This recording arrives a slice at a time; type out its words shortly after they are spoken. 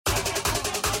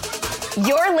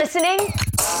You're listening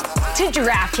to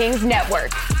DraftKings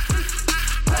Network.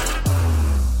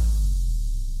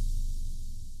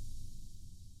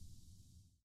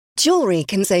 Jewelry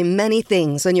can say many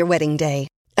things on your wedding day.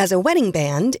 As a wedding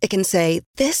band, it can say,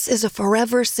 "This is a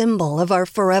forever symbol of our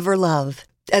forever love."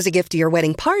 As a gift to your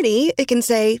wedding party, it can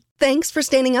say, "Thanks for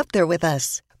standing up there with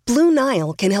us." Blue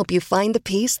Nile can help you find the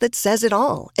piece that says it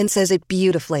all and says it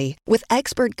beautifully, with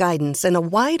expert guidance and a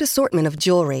wide assortment of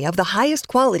jewelry of the highest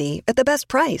quality at the best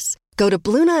price. Go to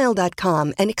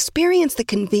BlueNile.com and experience the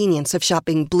convenience of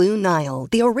shopping Blue Nile,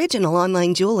 the original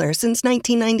online jeweler since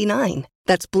 1999.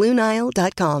 That's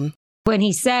BlueNile.com. When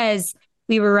he says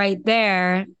we were right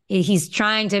there, he's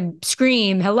trying to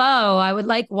scream, "Hello, I would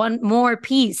like one more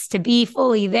piece to be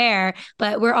fully there."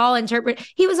 But we're all interpreting.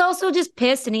 He was also just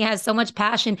pissed, and he has so much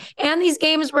passion. And these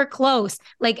games were close.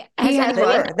 Like, has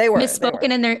anybody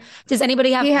misspoken in there? Does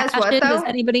anybody have passion? What, does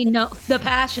anybody know the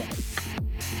passion?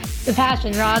 The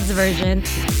passion, Rod's version.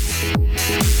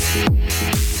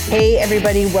 Hey,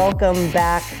 everybody. Welcome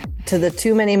back to the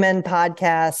Too Many Men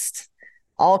podcast.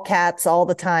 All cats all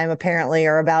the time, apparently,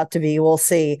 are about to be. We'll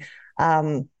see.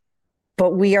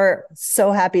 But we are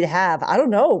so happy to have, I don't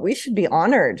know, we should be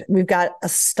honored. We've got a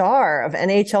star of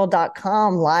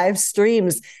NHL.com live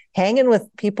streams hanging with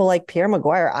people like Pierre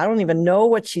Maguire. I don't even know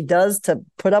what she does to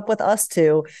put up with us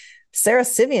two. Sarah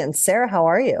Sivian. Sarah, how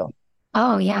are you?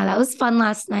 Oh, yeah, that was fun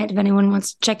last night. If anyone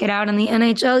wants to check it out on the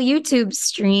NHL YouTube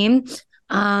stream.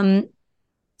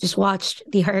 Just watched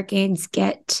the Hurricanes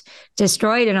get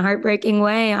destroyed in a heartbreaking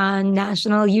way on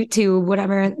national YouTube,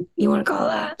 whatever you want to call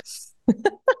that.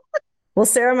 Well,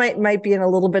 Sarah might be in a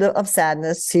little bit of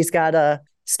sadness. She's got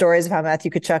stories of how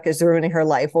Matthew Tkachuk is ruining her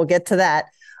life. We'll get to that.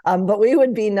 But we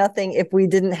would be nothing if we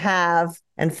didn't have,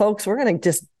 and folks, we're going to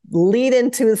just lead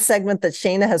into the segment that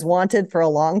Shayna has wanted for a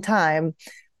long time.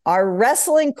 Our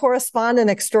wrestling correspondent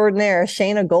extraordinaire,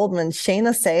 Shayna Goldman.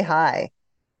 Shayna, say hi.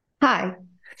 Hi.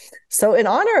 So in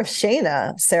honor of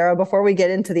Shayna, Sarah, before we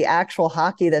get into the actual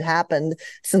hockey that happened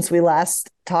since we last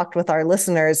talked with our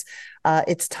listeners,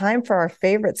 it's time for our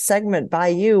favorite segment by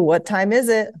you. What time is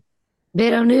it?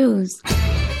 Bit o' news.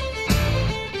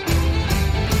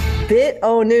 Bit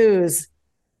o' news.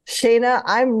 Shayna,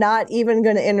 I'm not even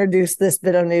going to introduce this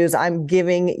bit of news. I'm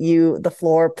giving you the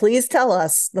floor. Please tell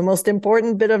us the most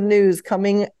important bit of news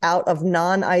coming out of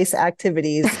non-ice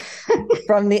activities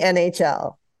from the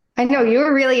NHL. I know you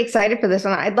were really excited for this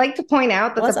one. I'd like to point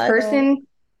out that the person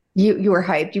you were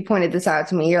hyped. You pointed this out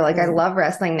to me. You're like, I love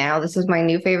wrestling now. This is my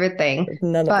new favorite thing.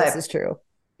 None of this is true.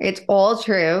 It's all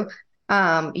true.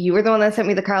 You were the one that sent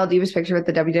me the Kyle Dubas picture with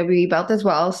the WWE belt as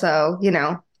well. So, you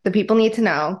know, the people need to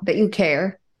know that you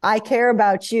care. I care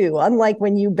about you. Unlike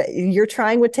when you're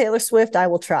trying with Taylor Swift, I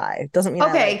will try. Doesn't mean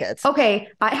I like it. Okay.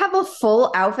 I have a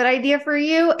full outfit idea for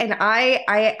you, and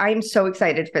I'm so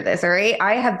excited for this. All right.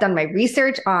 I have done my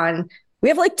research on. We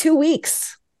have like 2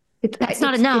 weeks. It's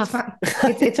not enough.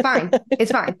 It's fine.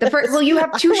 It's fine. Well, you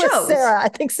have two shows. Sarah, I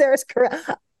think Sarah's correct.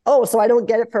 Oh, so I don't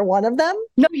get it for one of them?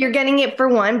 No, you're getting it for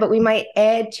one, but we might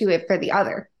add to it for the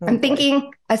other. I'm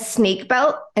thinking a snake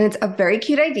belt, and it's a very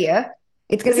cute idea.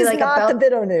 It's going to be like not a belt. The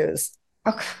bit of news.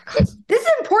 Okay. This is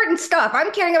important stuff.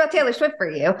 I'm caring about Taylor Swift for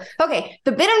you. Okay.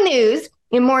 The bit of news,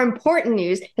 and more important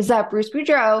news, is that Bruce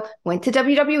Boudreau went to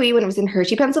WWE when it was in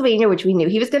Hershey, Pennsylvania, which we knew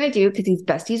he was going to do because he's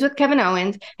besties with Kevin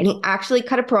Owens. And he actually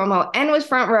cut a promo and was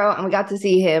front row. And we got to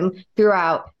see him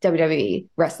throughout WWE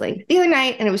wrestling the other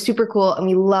night. And it was super cool. And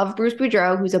we love Bruce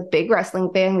Boudreau, who's a big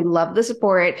wrestling fan. We love the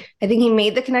support. I think he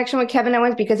made the connection with Kevin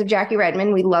Owens because of Jackie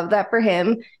Redmond. We love that for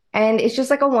him. And it's just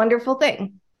like a wonderful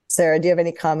thing. Sarah, do you have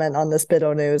any comment on this bit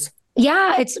of news?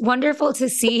 Yeah, it's wonderful to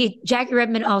see. Jackie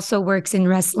Redmond also works in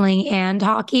wrestling and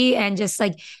hockey, and just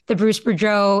like the Bruce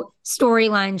Boudreau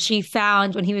storyline she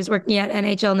found when he was working at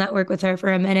NHL Network with her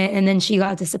for a minute, and then she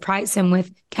got to surprise him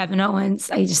with Kevin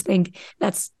Owens. I just think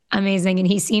that's amazing, and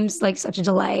he seems like such a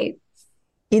delight.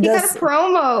 He got a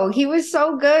promo. He was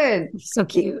so good. So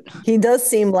cute. He does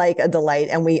seem like a delight,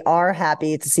 and we are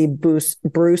happy to see Bruce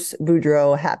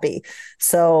Boudreau happy.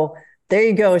 So there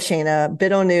you go, Shayna.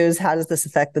 Bit o' news. How does this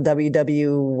affect the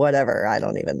WW whatever? I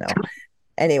don't even know.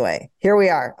 Anyway, here we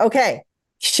are. Okay,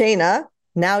 Shayna,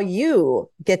 now you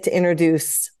get to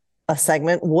introduce a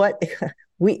segment.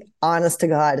 Honest to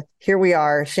God, here we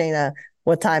are. Shayna,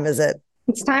 what time is it?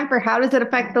 It's time for How Does It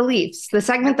Affect the Leafs? The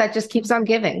segment that just keeps on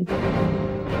giving.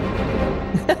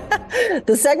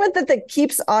 The segment that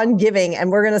keeps on giving,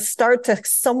 and we're going to start to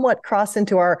somewhat cross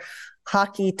into our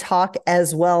hockey talk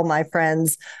as well, my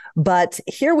friends. But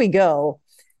here we go.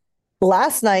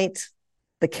 Last night,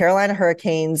 the Carolina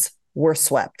Hurricanes were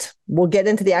swept. We'll get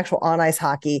into the actual on-ice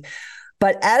hockey.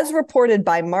 But as reported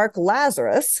by Mark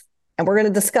Lazarus, And we're going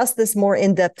to discuss this more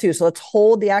in depth too. So let's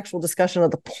hold the actual discussion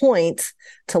of the point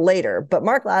to later. But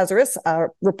Mark Lazarus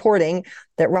reporting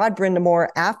that Rod Brindamore,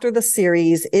 after the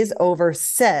series is over,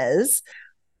 says,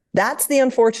 that's the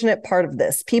unfortunate part of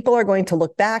this. People are going to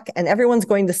look back and everyone's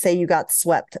going to say you got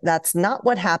swept. That's not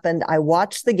what happened. I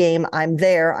watched the game. I'm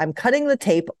there. I'm cutting the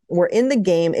tape. We're in the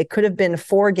game. It could have been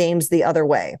 4 games the other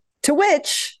way. To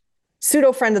which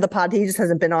pseudo friend of the pod, he just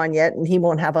hasn't been on yet and he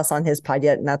won't have us on his pod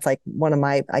yet. And that's like one of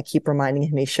my, I keep reminding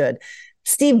him he should.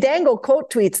 Steve Dangle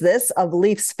quote tweets this of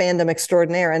Leafs fandom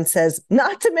extraordinaire and says,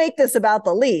 not to make this about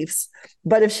the Leafs,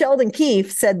 but if Sheldon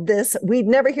Keefe said this, we'd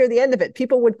never hear the end of it.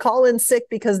 People would call in sick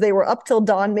because they were up till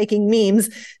dawn making memes.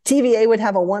 TVA would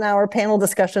have a 1-hour panel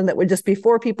discussion that would just be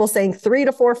 4 people saying 3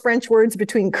 to 4 French words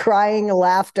between crying and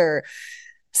laughter.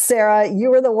 Sarah, you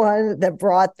were the one that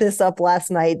brought this up last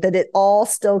night, that it all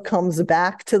still comes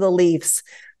back to the Leafs.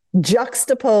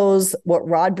 Juxtapose what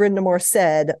Rod Brindamore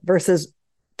said versus,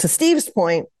 to Steve's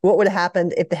point, what would have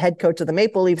happened if the head coach of the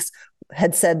Maple Leafs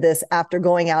had said this after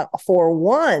going out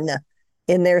 4-1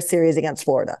 in their series against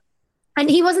Florida. And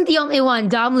he wasn't the only one.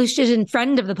 Dom Luszczyszyn,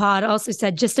 friend of the pod, also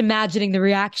said, just imagining the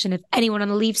reaction if anyone on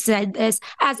the Leafs said this,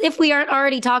 as if we aren't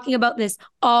already talking about this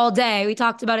all day. We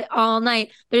talked about it all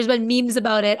night. There's been memes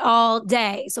about it all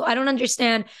day. So I don't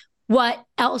understand what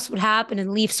else would happen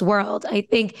in Leafs world. I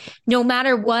think no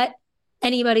matter what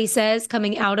anybody says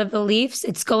coming out of the Leafs,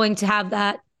 it's going to have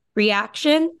that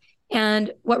reaction.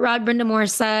 And what Rod Brindamore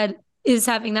said is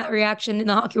having that reaction in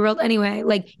the hockey world anyway.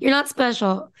 Like, you're not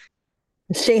special.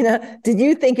 Shayna, did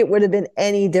you think it would have been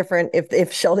any different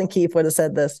if Sheldon Keefe would have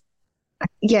said this?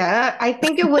 Yeah, I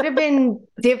think it would have been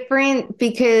different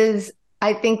because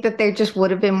I think that there just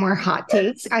would have been more hot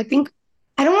takes. I don't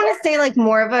want to say like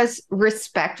more of us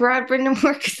respect Rod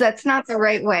Brindamore because that's not the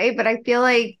right way, but I feel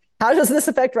like, how does this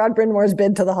affect Rod Brindamore's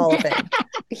bid to the Hall of Fame?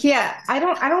 Yeah, I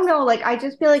don't know. Like, I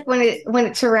just feel like when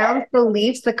it surrounds the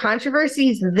Leafs, the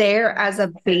controversy is there as a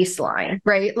baseline,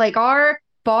 right? Like, our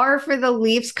bar for the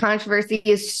Leafs controversy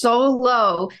is so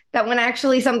low that when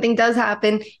actually something does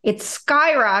happen, it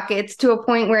skyrockets to a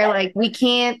point where like we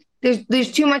can't.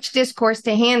 There's too much discourse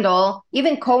to handle.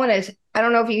 Even Kona is. I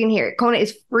don't know if you can hear it. Kona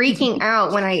is freaking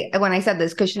out when I said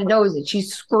this because she knows it.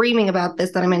 She's screaming about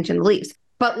this that I mentioned the Leafs,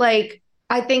 but like,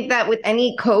 I think that with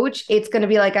any coach, it's going to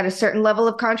be like at a certain level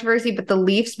of controversy, but the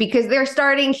Leafs, because they're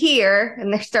starting here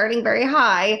and they're starting very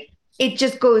high, it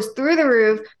just goes through the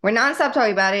roof. We're nonstop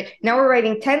talking about it. Now we're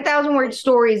writing 10,000 word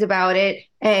stories about it.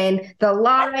 And the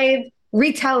live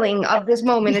retelling of this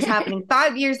moment is happening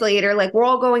 5 years later. Like, we're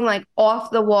all going like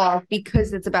off the wall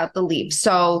because it's about the Leafs.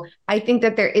 So I think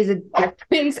that there is a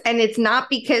difference, and it's not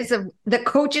because of the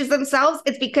coaches themselves.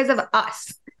 It's because of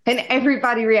us and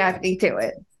everybody reacting to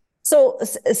it. So,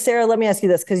 Sarah, let me ask you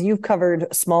this, because you've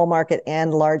covered small market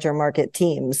and larger market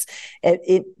teams.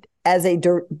 As a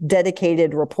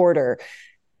dedicated reporter,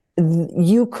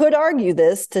 you could argue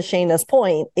this, to Shayna's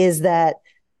point, is that,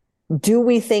 do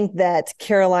we think that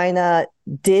Carolina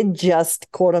did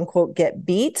just, quote unquote, get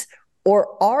beat?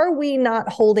 Or are we not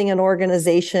holding an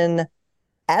organization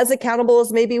as accountable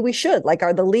as maybe we should? Like,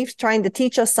 are the Leafs trying to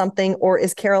teach us something, or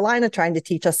is Carolina trying to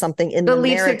teach us something in the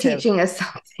Leafs narrative? are teaching us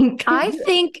something. I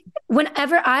think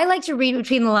whenever I like to read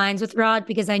between the lines with Rod,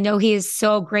 because I know he is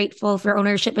so grateful for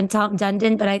ownership and Tom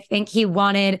Dundon, but I think he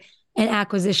wanted an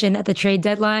acquisition at the trade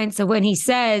deadline. So when he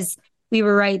says we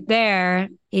were right there,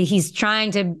 he's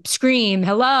trying to scream,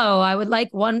 hello, I would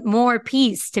like one more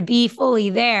piece to be fully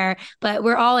there. But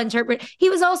we're all interpreting. He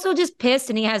was also just pissed,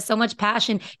 and he has so much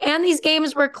passion. And these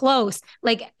games were close.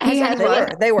 Like, has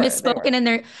anybody misspoken in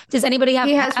there? Does anybody have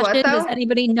passion? What, does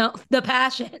anybody know the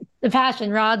passion? The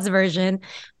passion, Rod's version.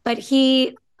 But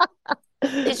he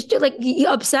is just like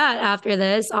upset after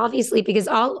this, obviously, because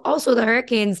also the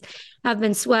Hurricanes have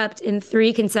been swept in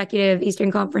 3 consecutive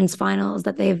Eastern Conference finals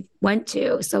that they've went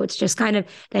to. So it's just kind of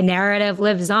the narrative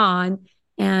lives on.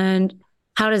 And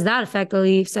how does that affect the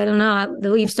Leafs? I don't know.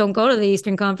 The Leafs don't go to the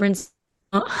Eastern Conference.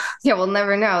 Yeah, we'll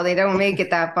never know. They don't make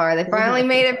it that far. They finally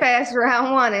made it past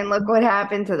round 1, and look what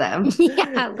happened to them.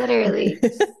 Yeah, literally.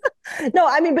 No,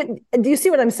 I mean, but do you see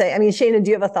what I'm saying? I mean, Shayna,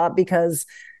 do you have a thought? Because,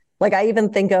 like, I even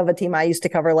think of a team I used to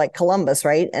cover, like Columbus,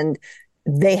 right? And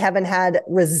they haven't had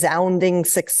resounding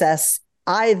success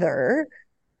either.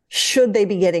 Should they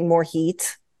be getting more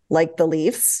heat like the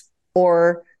Leafs,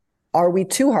 or are we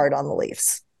too hard on the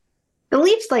Leafs? The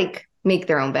Leafs like make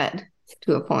their own bed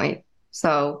to a point.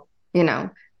 So, you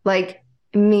know, like,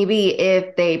 maybe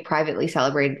if they privately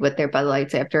celebrated with their Bud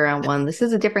Lights after round 1, this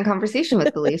is a different conversation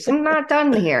with the Leafs. I'm not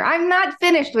done here. I'm not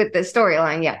finished with this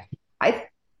storyline yet.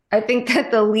 I think that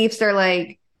the Leafs are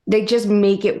like they just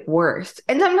make it worse.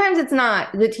 And sometimes it's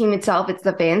not the team itself, it's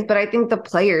the fans, but I think the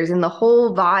players and the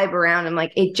whole vibe around them,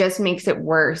 like, it just makes it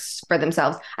worse for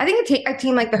themselves. I think a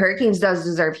team like the Hurricanes does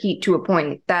deserve heat to a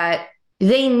point that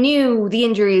they knew the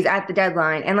injuries at the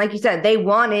deadline. And like you said, they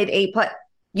wanted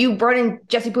you brought in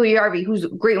Jesse Puljujarvi, who's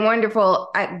great and wonderful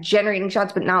at generating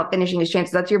shots, but not finishing his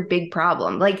chances. That's your big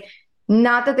problem. Like,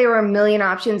 not that there were a million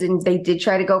options, and they did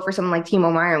try to go for someone like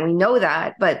Timo Meier, and we know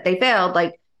that, but they failed.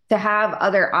 Like, to have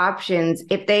other options,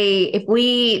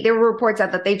 there were reports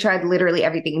out that they tried literally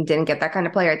everything and didn't get that kind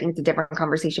of player. I think it's a different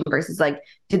conversation versus like,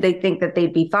 did they think that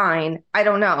they'd be fine? I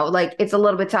don't know. Like, it's a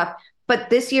little bit tough. But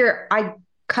this year, I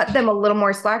cut them a little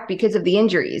more slack because of the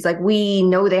injuries. Like, we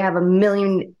know they have a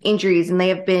million injuries, and they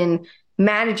have been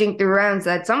managing through rounds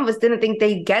that some of us didn't think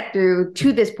they'd get through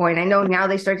to this point. I know now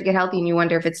they start to get healthy, and you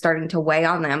wonder if it's starting to weigh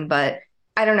on them. But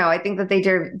I don't know. I think that they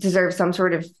deserve some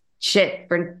sort of shit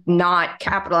for not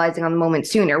capitalizing on the moment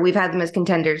sooner. We've had them as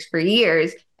contenders for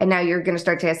years, and now you're going to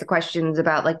start to ask the questions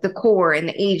about like the core and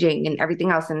the aging and everything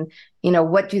else. And,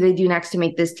 what do they do next to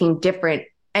make this team different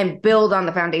and build on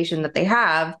the foundation that they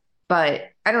have? But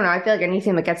I don't know. I feel like any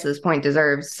team that gets to this point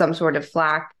deserves some sort of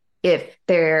flack if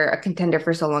they're a contender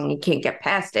for so long and can't get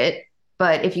past it.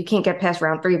 But if you can't get past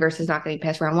round 3 versus not getting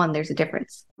past round 1, there's a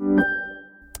difference.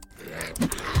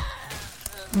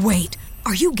 Wait,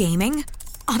 are you gaming?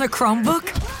 On a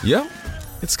Chromebook? Yep.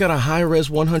 It's got a high-res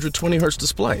 120Hz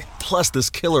display, plus this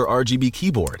killer RGB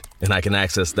keyboard. And I can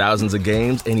access thousands of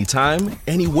games anytime,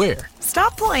 anywhere.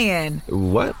 Stop playing.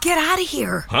 What? Get out of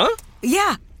here. Huh?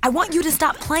 Yeah, I want you to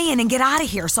stop playing and get out of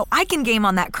here so I can game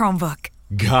on that Chromebook.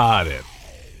 Got it.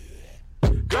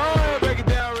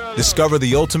 Discover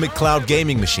the ultimate cloud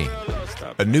gaming machine,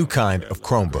 a new kind of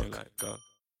Chromebook.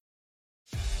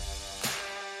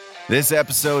 This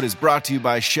episode is brought to you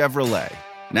by Chevrolet.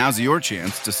 Now's your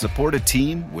chance to support a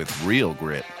team with real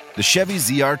grit. The Chevy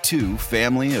ZR2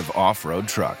 family of off-road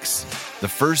trucks. The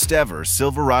first ever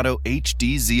Silverado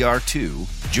HD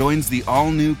ZR2 joins the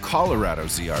all-new Colorado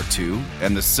ZR2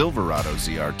 and the Silverado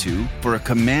ZR2 for a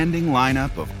commanding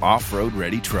lineup of off-road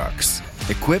ready trucks.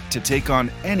 Equipped to take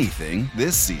on anything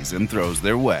this season throws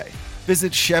their way.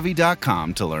 Visit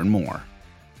Chevy.com to learn more.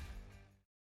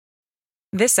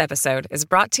 This episode is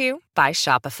brought to you by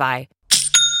Shopify.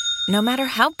 No matter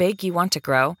how big you want to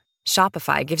grow,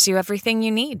 Shopify gives you everything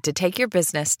you need to take your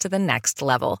business to the next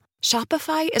level.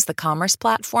 Shopify is the commerce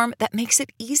platform that makes it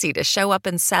easy to show up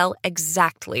and sell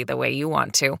exactly the way you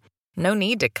want to. No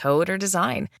need to code or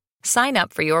design. Sign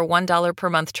up for your $1 per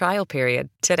month trial period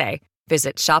today.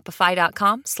 Visit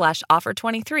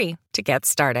shopify.com/offer23 to get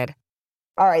started.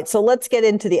 All right, so let's get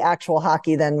into the actual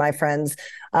hockey then, my friends.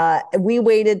 We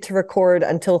waited to record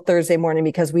until Thursday morning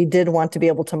because we did want to be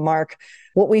able to mark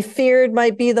what we feared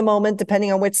might be the moment,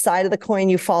 depending on which side of the coin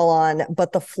you fall on.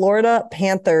 But the Florida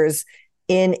Panthers,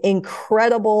 in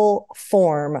incredible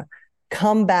form,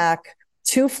 come back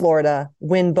to Florida,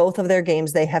 win both of their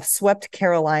games. They have swept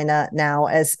Carolina now.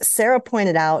 As Sarah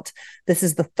pointed out, this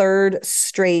is the third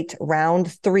straight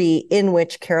round 3 in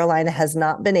which Carolina has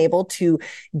not been able to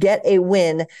get a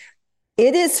win.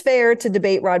 It is fair to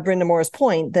debate Rod Brindamore's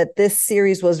point that this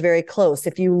series was very close.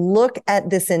 If you look at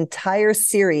this entire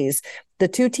series, the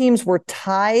two teams were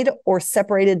tied or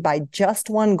separated by just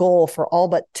 1 goal for all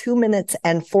but 2 minutes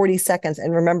and 40 seconds.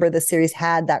 And remember, the series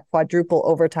had that quadruple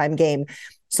overtime game.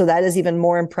 So that is even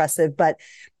more impressive. But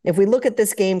if we look at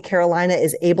this game, Carolina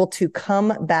is able to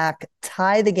come back,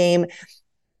 tie the game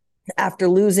after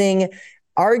losing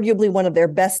arguably one of their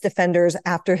best defenders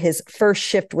after his first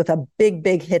shift with a big,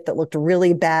 big hit that looked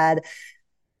really bad.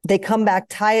 They come back,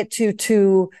 tie it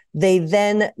 2-2. They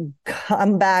then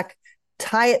come back,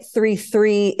 tie it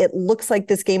 3-3. It looks like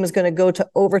this game is going to go to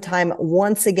overtime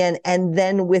once again. And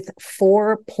then with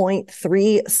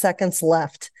 4.3 seconds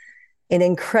left, in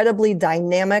incredibly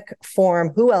dynamic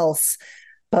form, who else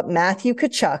but Matthew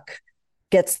Tkachuk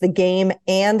gets the game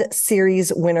and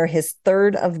series winner, his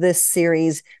third of this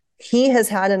series. He has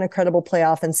had an incredible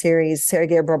playoff and series.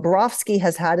 Sergei Bobrovsky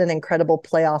has had an incredible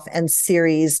playoff and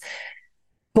series.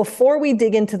 Before we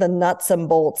dig into the nuts and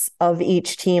bolts of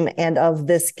each team and of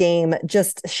this game,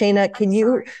 just Shayna, can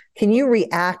you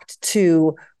react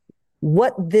to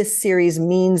what this series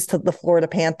means to the Florida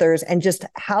Panthers and just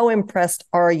how impressed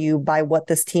are you by what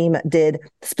this team did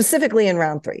specifically in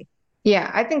round 3?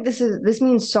 Yeah, I think this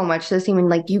means so much to this team, and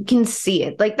like you can see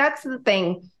it. Like that's the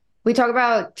thing. We talk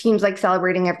about teams like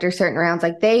celebrating after certain rounds,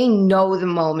 like they know the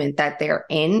moment that they're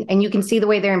in, and you can see the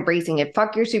way they're embracing it.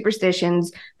 Fuck your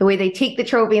superstitions, the way they take the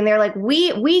trophy and they're like,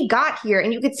 we got here,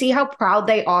 and you could see how proud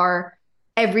they are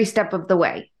every step of the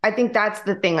way. I think that's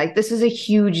the thing. Like this is a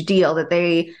huge deal that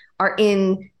they are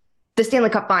in the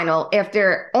Stanley Cup final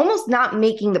after almost not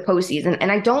making the postseason.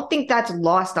 And I don't think that's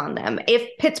lost on them. If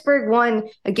Pittsburgh won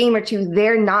a game or two,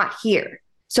 they're not here.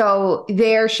 So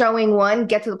they're showing, one,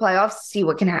 get to the playoffs, see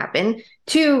what can happen.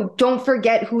 Two, don't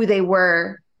forget who they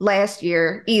were last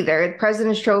year either. The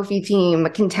President's Trophy team, a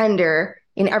contender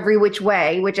in every which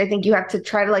way, which I think you have to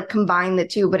try to like combine the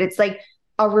two. But it's like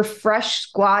a refreshed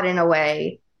squad in a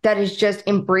way that is just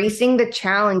embracing the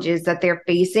challenges that they're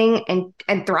facing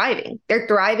and thriving. They're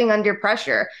thriving under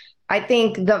pressure. I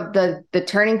think the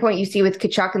turning point you see with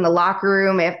Tkachuk in the locker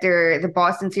room after the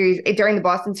Boston series, during the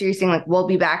Boston series, saying like, we'll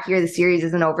be back here, the series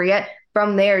isn't over yet.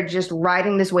 From there, just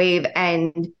riding this wave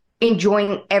and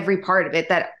enjoying every part of it.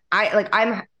 That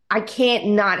I can't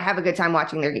not have a good time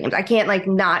watching their games. I can't like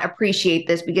not appreciate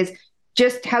this, because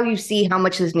just how you see how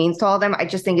much this means to all of them. I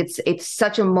just think it's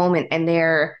such a moment, and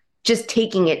they're just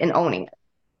taking it and owning it.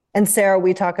 And Sarah,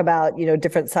 we talk about,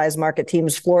 different size market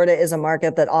teams. Florida is a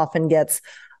market that often gets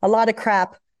a lot of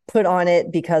crap put on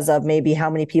it because of maybe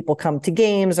how many people come to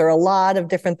games, or a lot of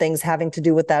different things having to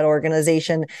do with that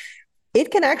organization. It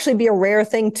can actually be a rare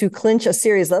thing to clinch a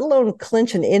series, let alone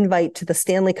clinch an invite to the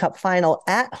Stanley Cup final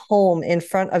at home in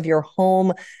front of your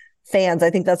home fans. I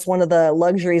think that's one of the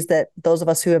luxuries that those of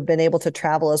us who have been able to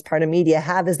travel as part of media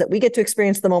have, is that we get to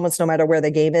experience the moments no matter where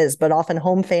the game is. But often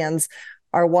home fans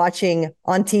are watching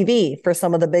on TV for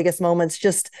some of the biggest moments.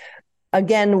 Just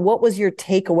again, what was your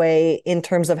takeaway in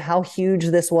terms of how huge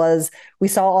this was? We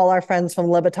saw all our friends from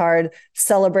Le Batard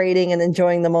celebrating and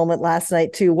enjoying the moment last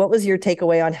night too. What was your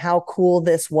takeaway on how cool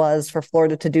this was for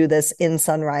Florida to do this in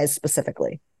Sunrise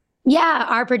specifically? Yeah,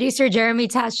 our producer, Jeremy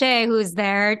Taché, who's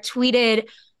there, tweeted,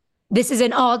 "This is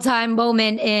an all-time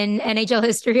moment in NHL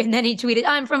history." And then he tweeted,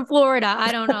 "I'm from Florida."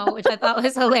 I don't know, which I thought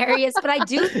was hilarious. But I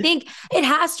do think it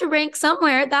has to rank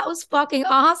somewhere. That was fucking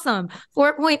awesome.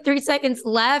 4.3 seconds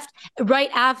left right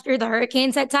after the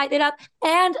Hurricanes had tied it up.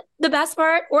 And the best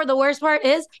part, or the worst part,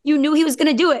 is you knew he was going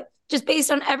to do it. Just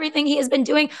based on everything he has been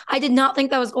doing, I did not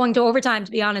think that was going to overtime,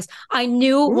 to be honest. I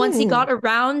knew once he got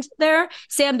around there,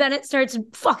 Sam Bennett starts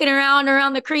fucking around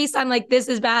the crease. I'm like, this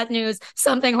is bad news.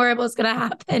 Something horrible is going to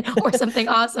happen, or something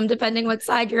awesome, depending what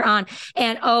side you're on.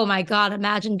 And oh my God,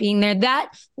 imagine being there.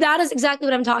 That is exactly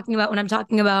what I'm talking about when I'm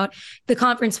talking about the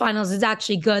conference finals. It's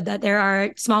actually good that there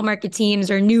are small market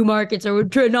teams, or new markets, or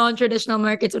non-traditional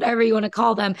markets, whatever you want to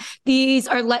call them. These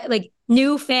are like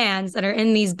new fans that are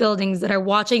in these buildings that are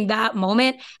watching that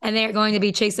moment, and they're going to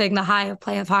be chasing the high of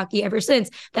playoff hockey ever since.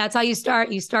 That's how you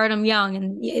start. You start them young,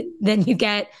 and then you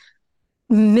get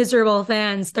miserable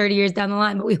fans 30 years down the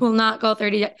line, but we will not go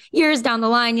 30 years down the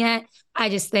line yet. I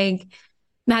just think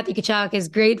Matthew Tkachuk is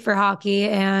great for hockey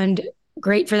and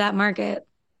great for that market.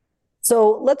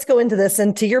 So let's go into this.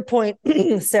 And to your point,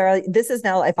 Sarah, this is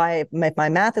now, if my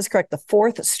math is correct, the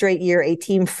fourth straight year a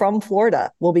team from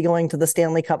Florida will be going to the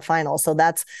Stanley Cup final. So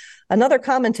that's another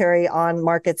commentary on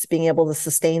markets being able to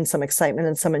sustain some excitement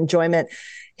and some enjoyment.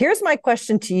 Here's my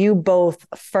question to you both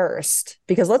first,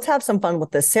 because let's have some fun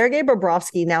with this. Sergei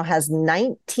Bobrovsky now has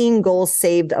 19 goals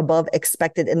saved above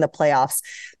expected in the playoffs.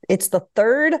 It's the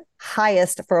third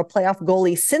highest for a playoff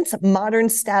goalie since modern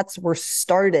stats were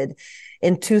started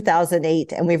in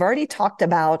 2008. And we've already talked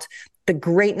about the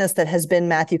greatness that has been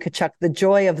Matthew Tkachuk, the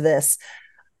joy of this.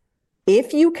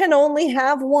 If you can only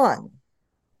have one,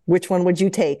 which one would you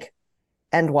take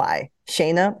and why?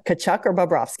 Shayna, Tkachuk or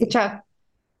Bobrovsky? Tkachuk.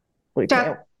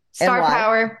 Okay. Star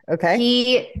power. Okay.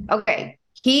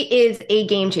 He is a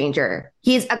game changer.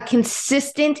 He's a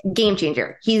consistent game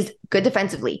changer. He's good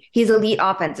defensively. He's elite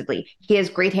offensively. He has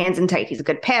great hands and tight. He's a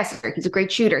good passer. He's a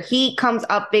great shooter. He comes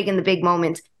up big in the big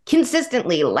moments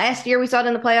consistently. Last year we saw it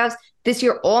in the playoffs. This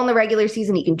year, all in the regular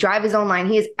season, he can drive his own line.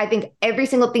 He is, I think, every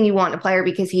single thing you want in a player,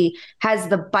 because he has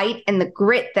the bite and the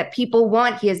grit that people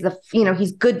want. He has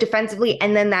he's good defensively,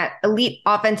 and then that elite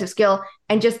offensive skill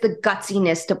and just the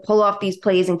gutsiness to pull off these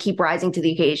plays and keep rising to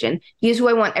the occasion. He is who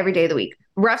I want every day of the week.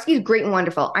 Bobrovsky is great and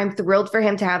wonderful. I'm thrilled for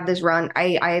him to have this run.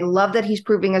 I love that he's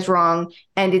proving us wrong,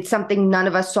 and it's something none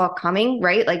of us saw coming,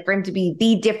 right? Like, for him to be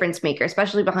the difference maker,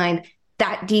 especially behind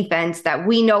that defense that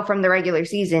we know from the regular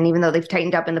season, even though they've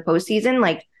tightened up in the postseason.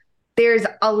 Like, there's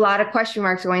a lot of question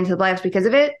marks going into the playoffs because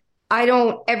of it.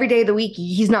 Every day of the week,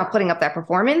 he's not putting up that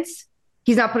performance.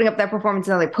 He's not putting up that performance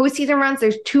in other postseason runs.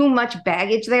 There's too much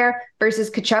baggage there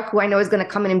versus Tkachuk, who I know is going to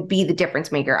come in and be the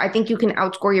difference maker. I think you can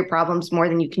outscore your problems more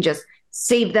than you can just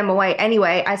save them away.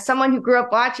 Anyway, as someone who grew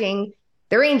up watching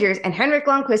the Rangers and Henrik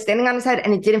Lundqvist standing on his head,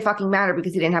 and it didn't fucking matter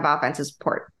because he didn't have offensive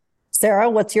support. Sarah,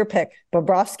 what's your pick?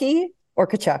 Bobrovsky or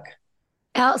Tkachuk?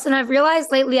 Allison, I've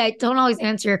realized lately I don't always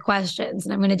answer your questions,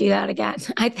 and I'm going to do that again.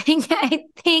 I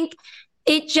think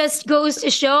it just goes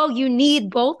to show you need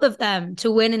both of them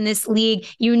to win in this league.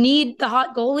 You need the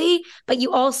hot goalie, but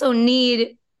you also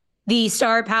need the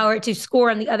star power to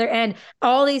score on the other end.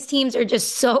 All these teams are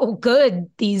just so good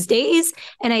these days.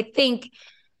 And I think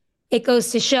it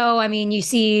goes to show, I mean, you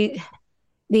see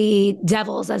the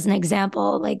Devils as an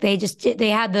example, like they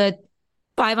had the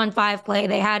 5-on-5 play.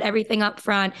 They had everything up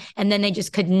front, and then they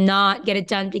just could not get it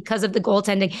done because of the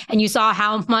goaltending. And you saw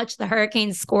how much the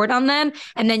Hurricanes scored on them,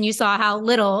 and then you saw how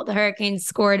little the Hurricanes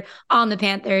scored on the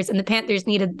Panthers, and the Panthers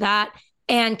needed that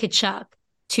and Tkachuk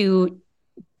to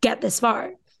get this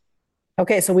far.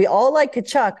 Okay, so we all like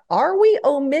Tkachuk. Are we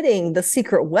omitting the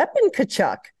secret weapon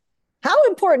Tkachuk? How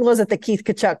important was it that Keith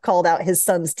Tkachuk called out his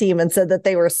son's team and said that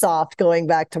they were soft going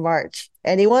back to March?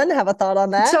 Anyone have a thought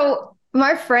on that? So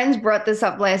my friends brought this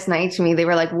up last night to me. They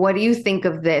were like, what do you think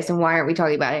of this? And why aren't we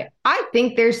talking about it? I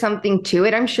think there's something to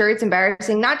it. I'm sure it's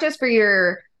embarrassing, not just for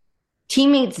your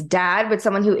teammate's dad, but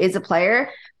someone who is a player.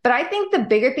 But I think the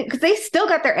bigger thing, because they still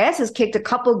got their asses kicked a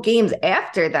couple games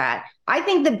after that. I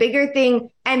think the bigger thing,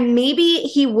 and maybe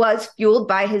he was fueled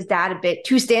by his dad a bit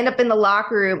to stand up in the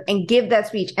locker room and give that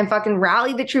speech and fucking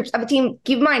rally the troops of a team.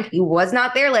 Keep in mind, he was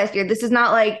not there last year. This is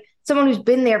not like someone who's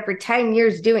been there for 10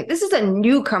 years doing, this is a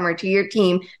newcomer to your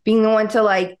team, being the one to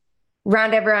like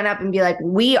round everyone up and be like,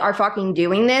 we are fucking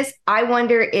doing this. I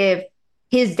wonder if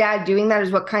his dad doing that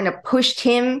is what kind of pushed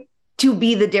him to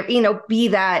be be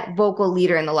that vocal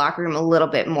leader in the locker room a little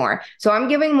bit more. So I'm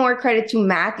giving more credit to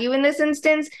Matthew in this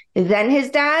instance than his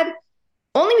dad,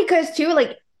 only because too,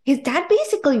 like his dad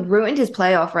basically ruined his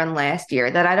playoff run last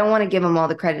year, that I don't want to give him all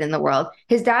the credit in the world.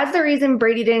 His dad's the reason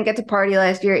Brady didn't get to party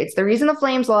last year. It's the reason the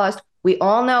Flames lost. We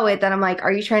all know it. That I'm like,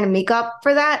 are you trying to make up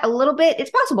for that a little bit? It's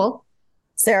possible.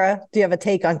 Sarah, do you have a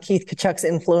take on Keith Tkachuk's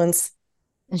influence?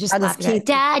 Just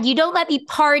Dad, you don't let me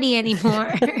party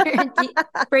anymore.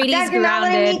 Brady's Dad, you're not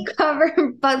letting me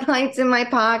cover Bud Lights in my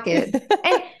pocket.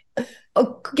 And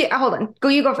hold on.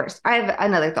 You go first. I have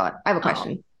another thought. I have a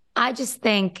question. I just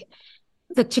think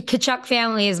the Tkachuk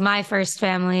family is my first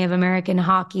family of American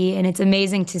hockey, and it's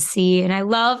amazing to see. And I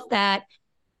love that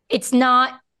it's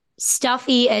not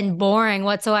stuffy and boring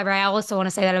whatsoever. I also want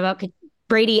to say that about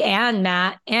Brady and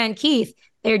Matt and Keith.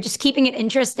 They're just keeping it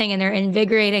interesting, and they're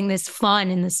invigorating this fun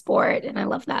in the sport. And I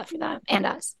love that for them and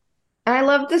us. And I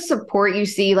love the support you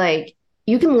see. Like,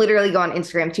 you can literally go on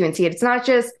Instagram too and see it. It's not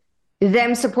just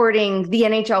them supporting the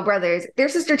NHL brothers. Their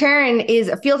sister Taryn is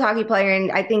a field hockey player,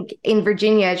 and I think in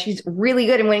Virginia, she's really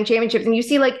good in winning championships. And you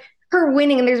see like her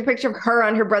winning, and there's a picture of her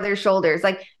on her brother's shoulders.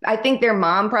 Like, I think their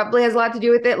mom probably has a lot to do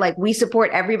with it. Like, we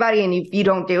support everybody, and if you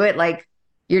don't do it, like,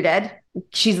 you're dead.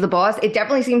 She's the boss. It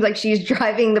definitely seems like she's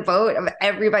driving the boat of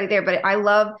everybody there, but I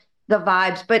love the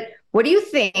vibes. But what do you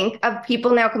think of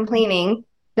people now complaining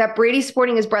that Brady's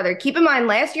supporting his brother? Keep in mind,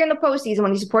 last year in the postseason,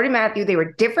 when he supported Matthew, they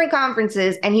were different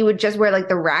conferences, and he would just wear like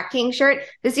the Rat King shirt.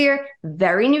 This year,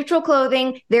 very neutral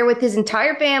clothing. They're with his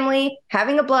entire family,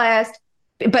 having a blast,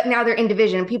 but now they're in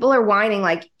division. And people are whining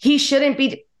like he shouldn't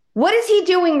be. What is he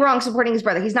doing wrong supporting his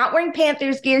brother? He's not wearing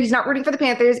Panthers gear. He's not rooting for the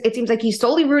Panthers. It seems like he's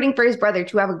solely rooting for his brother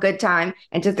to have a good time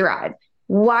and to thrive.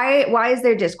 Why is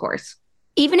there discourse?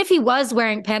 Even if he was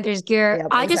wearing Panthers gear,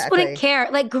 I just wouldn't care.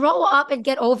 Like, grow up and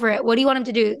get over it. What do you want him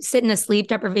to do? Sit in a sleep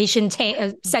deprivation tank,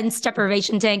 a sense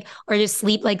deprivation tank, or just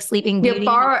sleep like Sleeping Beauty?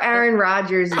 Borrow Aaron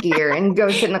Rodgers gear and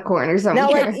go sit in the corner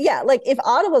somewhere. Now, like if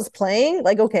Ottawa's playing,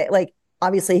 like, okay, like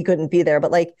obviously he couldn't be there, but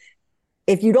like,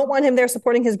 if you don't want him there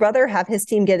supporting his brother, have his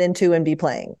team get into and be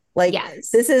playing. Like, yes.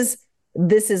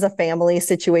 This is a family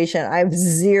situation. I have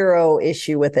zero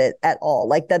issue with it at all.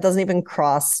 Like, that doesn't even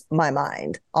cross my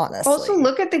mind, honestly. Also,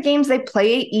 look at the games they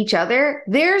play each other.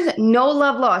 There's no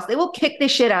love lost. They will kick the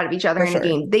shit out of each other in a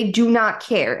game. They do not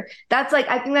care. That's like,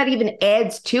 I think that even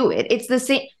adds to it. It's the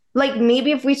same. Like,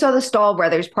 maybe if we saw the Stahl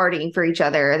brothers partying for each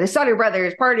other, or the Sutter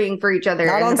brothers partying for each other.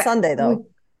 Not on Sunday, though.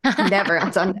 Never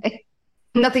on Sunday.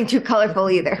 Nothing too colorful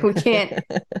either. We can't.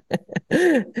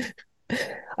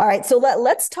 All right. So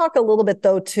let's talk a little bit,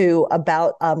 though, too,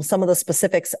 about some of the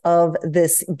specifics of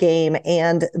this game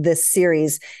and this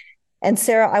series. And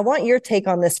Sarah, I want your take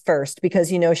on this first,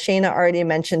 because, you know, Shayna already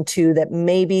mentioned, too, that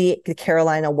maybe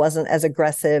Carolina wasn't as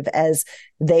aggressive as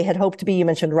they had hoped to be. You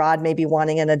mentioned Rod maybe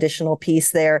wanting an additional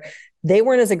piece there. They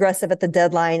weren't as aggressive at the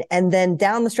deadline. And then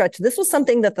down the stretch, this was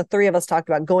something that the three of us talked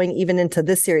about going even into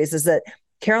this series, is that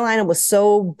Carolina was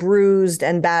so bruised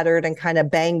and battered and kind of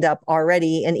banged up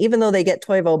already. And even though they get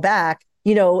Toivo back,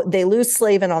 you know, they lose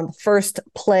Slavin on the first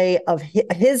play of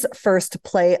his first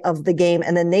play of the game.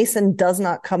 And then Nason does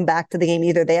not come back to the game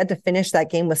either. They had to finish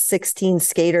that game with 16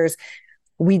 skaters.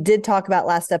 We did talk about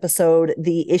last episode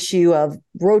the issue of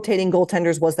rotating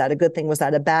goaltenders. Was that a good thing? Was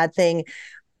that a bad thing?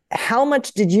 how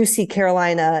much did you see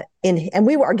Carolina and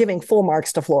we are giving full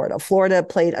marks to Florida. Florida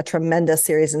played a tremendous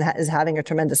series and is having a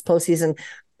tremendous postseason.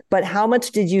 But how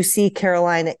much did you see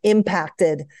Carolina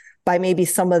impacted by maybe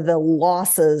some of the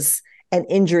losses and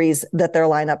injuries that their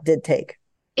lineup did take?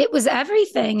 It was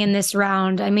everything in this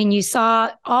round. I mean, you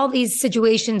saw all these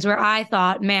situations where I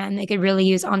thought, man, they could really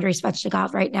use Andrei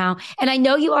Svechnikov right now. And I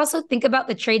know you also think about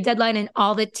the trade deadline and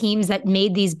all the teams that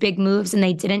made these big moves and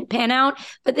they didn't pan out.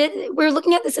 But we're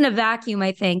looking at this in a vacuum,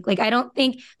 I think. Like, I don't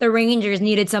think the Rangers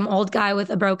needed some old guy with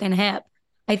a broken hip.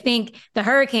 I think the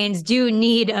Hurricanes do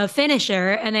need a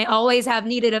finisher, and they always have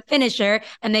needed a finisher,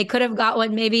 and they could have got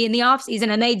one maybe in the offseason,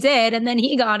 and they did, and then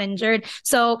he got injured.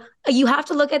 So you have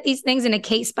to look at these things in a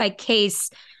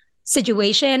case-by-case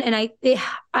situation, and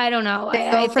I don't know.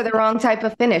 They go for the wrong type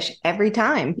of finish every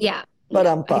time. Yeah. But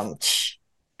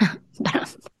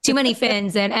too many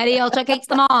Finns, and Eddie Olczyk hates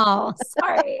them all.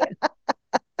 Sorry.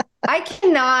 I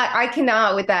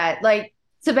cannot with that.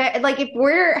 So, if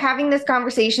we're having this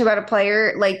conversation about a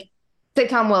player, like, say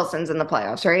Tom Wilson's in the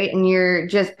playoffs, right? And you're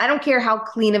just, I don't care how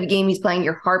clean of a game he's playing,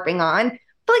 you're harping on.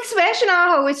 But, like, Sebastian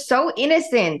Aho is so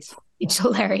innocent. It's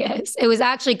hilarious. It was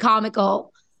actually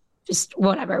comical. Just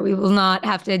whatever. We will not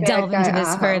have to delve into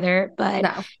this further, but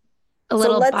a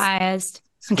little biased.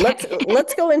 Okay.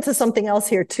 Let's go into something else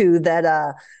here, too,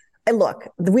 that and look,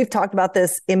 we've talked about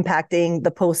this impacting the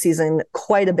postseason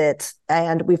quite a bit.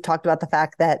 And we've talked about the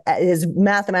fact that it is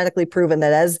mathematically proven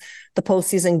that as the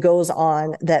postseason goes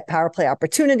on, that power play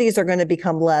opportunities are going to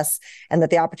become less and that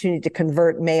the opportunity to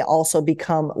convert may also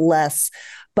become less.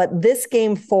 But this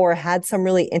game 4 had some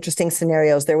really interesting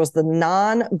scenarios. There was the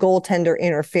non-goaltender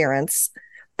interference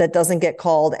that doesn't get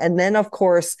called. And then, of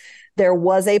course, there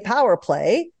was a power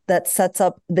play that sets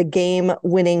up the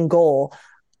game-winning goal.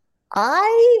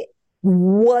 I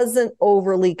wasn't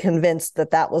overly convinced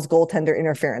that that was goaltender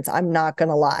interference. I'm not going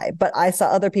to lie, but I saw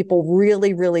other people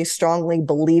really, really strongly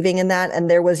believing in that. And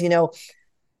there was,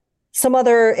 some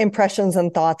other impressions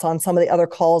and thoughts on some of the other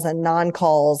calls and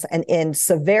non-calls and in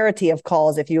severity of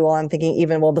calls, if you will. I'm thinking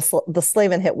even, well, the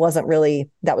Slavin hit wasn't really,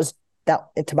 that,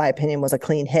 to my opinion, was a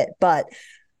clean hit. But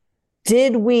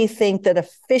did we think that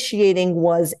officiating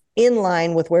was in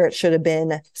line with where it should have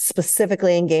been,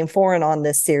 specifically in game 4 and on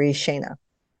this series, Shayna?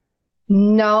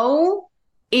 No,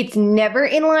 it's never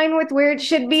in line with where it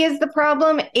should be is the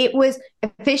problem.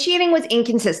 Officiating was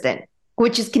inconsistent,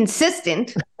 which is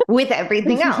consistent with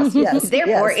everything else. Yes,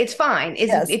 Therefore, yes. it's fine.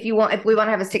 If we want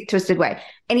to have a sick, twisted way.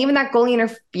 And even that goalie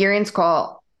interference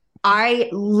call, I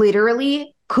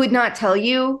literally could not tell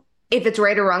you if it's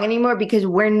right or wrong anymore because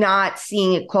we're not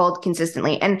seeing it called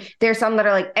consistently. And there's some that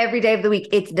are like every day of the week,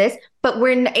 it's this. But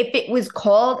if it was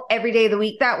called every day of the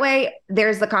week that way,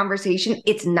 there's the conversation.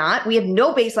 It's not. We have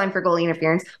no baseline for goalie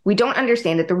interference. We don't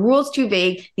understand it. The rule's too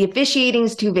vague. The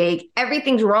officiating's too vague.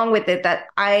 Everything's wrong with it that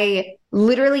I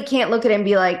literally can't look at it and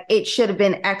be like, it should have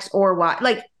been X or Y.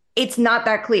 Like, it's not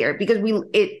that clear because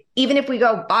even if we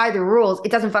go by the rules,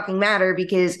 it doesn't fucking matter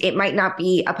because it might not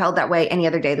be upheld that way any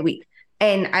other day of the week.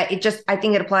 And I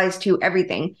think it applies to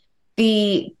everything.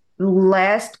 The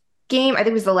last game, I think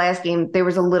it was the last game, there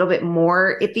was a little bit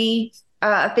more iffy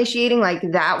officiating. Like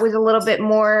that was a little bit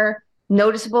more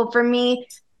noticeable for me.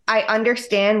 I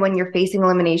understand when you're facing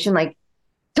elimination, like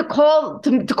to call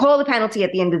the penalty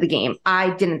at the end of the game. I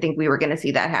didn't think we were going to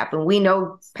see that happen. We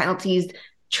know penalties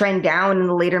trend down in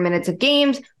the later minutes of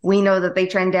games. We know that they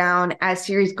trend down as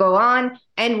series go on.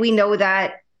 And we know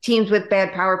that teams with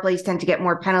bad power plays tend to get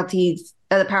more penalties,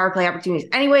 the power play opportunities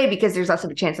anyway, because there's less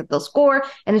of a chance that they'll score.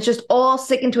 And it's just all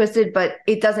sick and twisted, but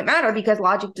it doesn't matter because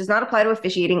logic does not apply to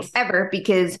officiating ever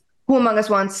because who among us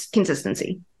wants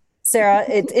consistency? Sarah,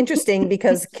 it's interesting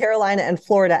because Carolina and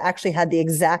Florida actually had the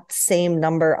exact same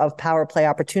number of power play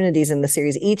opportunities in the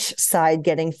series, each side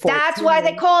getting 14. That's why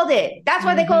they called it. That's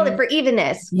why they called it for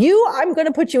evenness. I'm going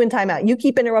to put you in timeout. You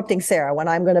keep interrupting Sarah when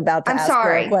I'm about to ask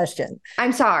her a question.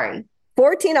 I'm sorry.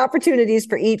 14 opportunities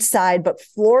for each side, but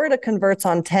Florida converts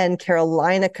on 10.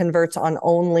 Carolina converts on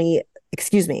only,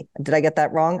 excuse me, did I get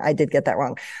that wrong? I did get that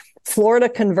wrong. Florida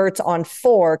converts on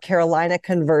 4. Carolina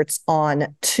converts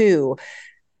on 2.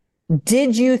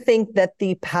 Did you think that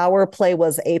the power play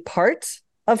was a part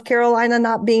of Carolina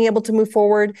not being able to move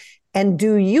forward? And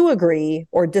do you agree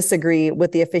or disagree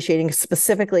with the officiating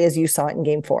specifically as you saw it in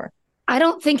game 4? I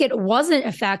don't think it wasn't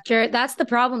a factor. That's the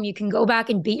problem. You can go back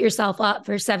and beat yourself up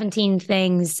for 17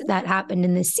 things that happened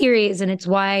in this series. And it's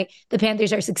why the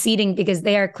Panthers are succeeding because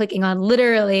they are clicking on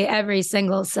literally every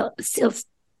single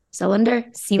cylinder?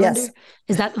 Yes.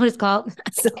 Is that what it's called?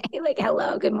 Like,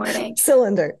 hello, good morning.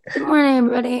 Cylinder. Good morning,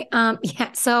 everybody.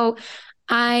 So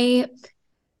I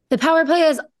The power play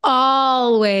has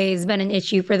always been an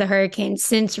issue for the Hurricanes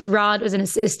since Rod was an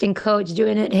assistant coach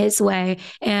doing it his way.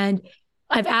 And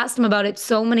I've asked him about it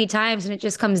so many times, and it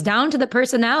just comes down to the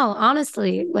personnel,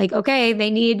 honestly. Like, okay, they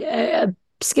need a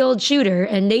skilled shooter,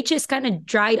 and Nate just kind of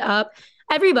dried up.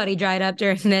 Everybody dried up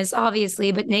during this,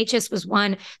 obviously, but Natchez was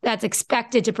one that's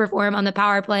expected to perform on the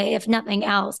power play, if nothing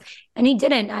else. And he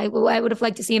didn't. I would have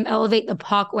liked to see him elevate the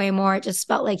puck way more. It just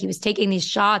felt like he was taking these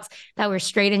shots that were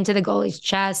straight into the goalie's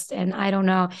chest. And I don't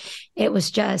know. It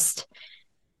was just,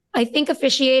 I think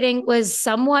officiating was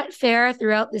somewhat fair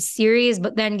throughout the series,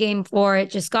 but then game 4, it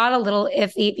just got a little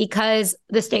iffy because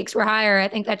the stakes were higher. I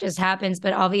think that just happens.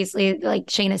 But obviously, like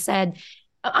Shayna said,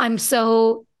 I'm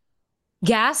so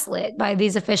gaslit by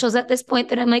these officials at this point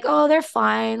that I'm like, oh, they're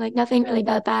fine. Like nothing really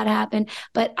bad happened.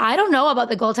 But I don't know about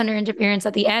the goaltender interference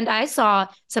at the end. I saw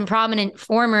some prominent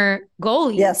former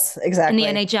goalies yes, exactly.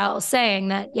 in the NHL saying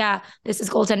that, yeah, this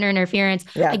is goaltender interference.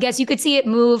 Yeah. I guess you could see it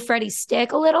move Freddie's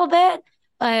stick a little bit,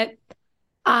 but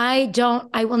I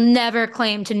will never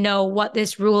claim to know what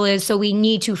this rule is. So we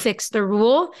need to fix the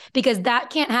rule because that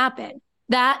can't happen.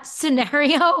 That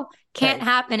scenario can't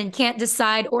happen and can't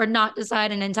decide or not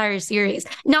decide an entire series.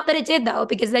 Not that it did, though,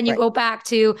 because then you go back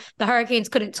to the Hurricanes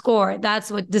couldn't score. That's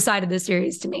what decided the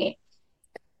series to me.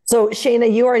 So,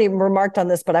 Shayna, you already remarked on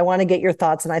this, but I want to get your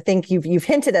thoughts, and I think you've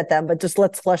hinted at them, but just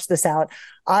let's flesh this out.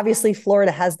 Obviously,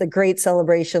 Florida has the great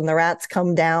celebration. The Rats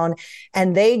come down,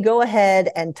 and they go ahead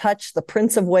and touch the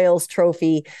Prince of Wales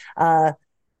trophy.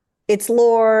 It's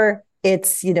lore.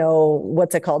 It's,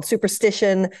 what's it called?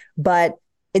 Superstition, but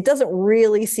it doesn't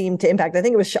really seem to impact. I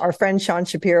think it was our friend Sean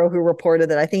Shapiro who reported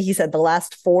that. I think he said the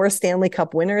last 4 Stanley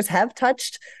Cup winners have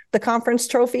touched the conference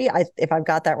trophy. If I've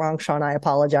got that wrong, Sean, I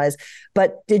apologize.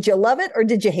 But did you love it or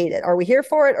did you hate it? Are we here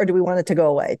for it or do we want it to go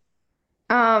away?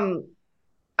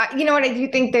 You know what? I do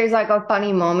think there's like a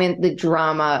funny moment, the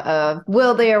drama of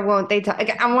will they or won't they touch.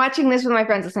 Like, I'm watching this with my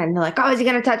friends this night and they're like, oh, is he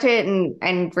going to touch it?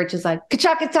 And Rich is like,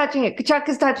 Kachuk is touching it. Kachuk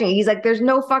is touching it. He's like, there's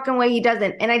no fucking way he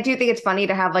doesn't. And I do think it's funny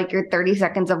to have like your 30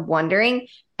 seconds of wondering.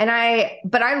 But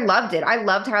I loved it. I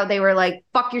loved how they were like,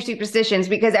 fuck your superstitions,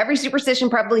 because every superstition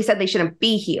probably said they shouldn't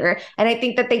be here. And I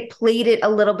think that they played it a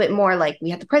little bit more like we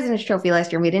had the President's Trophy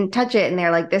last year and we didn't touch it. And they're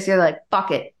like, this year, like,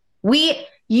 fuck it.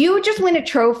 You just win a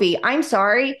trophy. I'm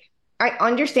sorry. I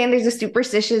understand there's a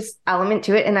superstitious element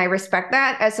to it, and I respect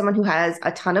that as someone who has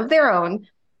a ton of their own.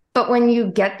 But when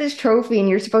you get this trophy and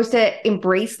you're supposed to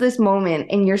embrace this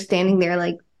moment and you're standing there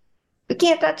like, we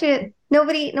can't touch it.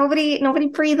 Nobody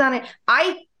breathe on it.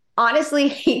 I honestly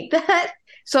hate that.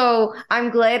 So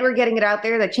I'm glad we're getting it out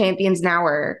there that champions now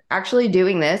are actually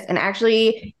doing this and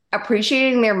actually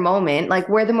appreciating their moment. Like,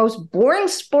 we're the most boring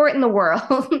sport in the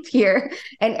world here,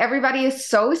 and everybody is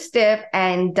so stiff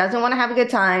and doesn't want to have a good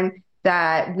time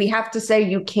that we have to say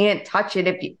you can't touch it.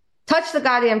 If you touch the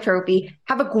goddamn trophy,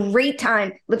 have a great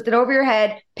time, lift it over your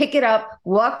head, pick it up,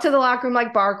 walk to the locker room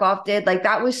like Barkov did. Like,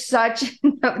 that was such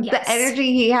the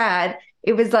energy he had.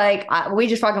 It was like, we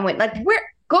just fucking went. Like,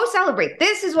 go celebrate.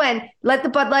 This is when, let the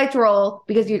Bud Lights roll,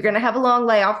 because you're going to have a long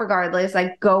layoff regardless.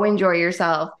 Like, go enjoy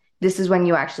yourself. This is when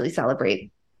you actually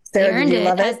celebrate. Sarah, they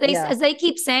earned it. As they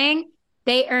keep saying,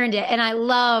 they earned it. And I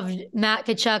loved Matt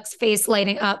Tkachuk's face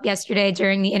lighting up yesterday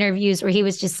during the interviews where he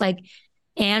was just like,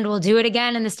 and we'll do it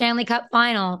again in the Stanley Cup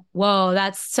final. Whoa,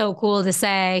 that's so cool to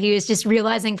say. He was just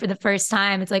realizing for the first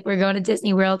time, it's like we're going to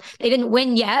Disney World. They didn't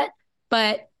win yet,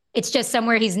 but it's just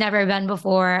somewhere he's never been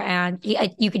before. And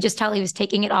you could just tell he was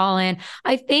taking it all in.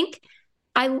 I think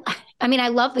I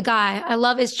love the guy. I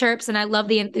love his chirps and I love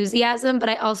the enthusiasm, but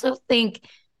I also think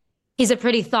he's a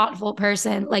pretty thoughtful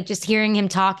person. Like, just hearing him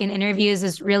talk in interviews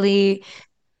is really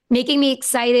making me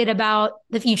excited about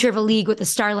the future of a league with a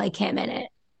star like him in it.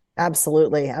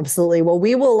 Absolutely. Absolutely. Well,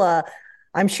 we will,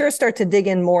 I'm sure, start to dig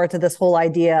in more to this whole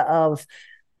idea of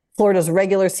Florida's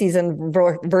regular season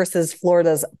versus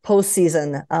Florida's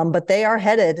postseason. But they are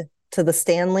headed to the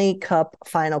Stanley Cup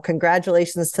final.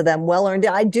 Congratulations to them. Well earned.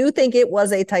 I do think it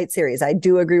was a tight series. I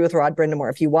do agree with Rod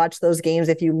Brindamore. If you watch those games,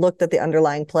 if you looked at the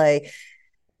underlying play,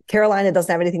 Carolina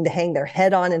doesn't have anything to hang their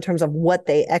head on in terms of what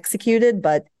they executed,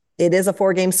 but it is a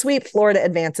 4-game sweep. Florida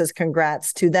advances.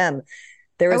 Congrats to them.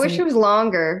 I wish it was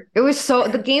longer.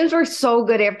 The games were so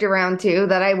good after round 2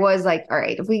 that I was like, all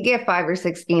right, if we get 5 or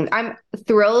 6 games, I'm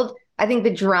thrilled. I think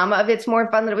the drama of it's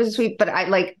more fun that it was a sweep, but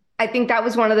I think that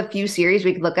was one of the few series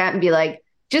we could look at and be like,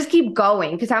 just keep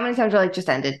going. Because how many times are like, just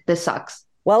ended. This sucks.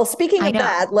 Well, speaking of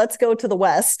that, let's go to the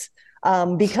West.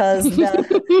 because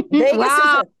the Vegas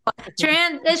wow.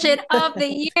 Transition of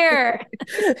the year.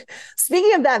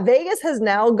 Speaking of that, Vegas has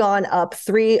now gone up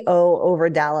 3-0 over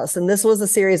Dallas. And this was a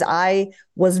series I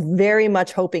was very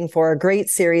much hoping for, a great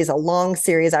series, a long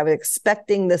series. I was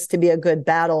expecting this to be a good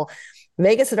battle.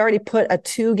 Vegas had already put a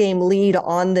 2-game lead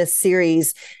on this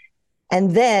series.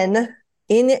 And then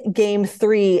in game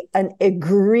 3, an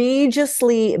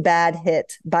egregiously bad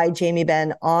hit by Jamie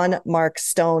Benn on Mark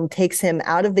Stone takes him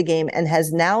out of the game and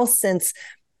has now since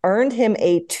earned him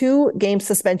a 2-game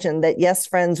suspension that, yes,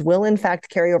 friends, will in fact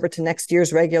carry over to next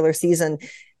year's regular season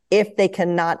if they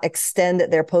cannot extend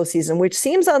their postseason, which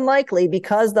seems unlikely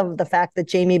because of the fact that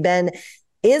Jamie Benn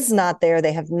is not there.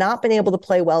 They have not been able to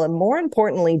play well. And more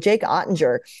importantly, Jake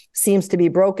Ottinger seems to be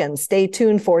broken. Stay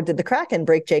tuned for Did the Kraken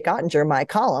Break Jake Ottinger, my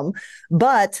column.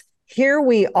 But here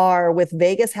we are with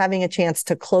Vegas having a chance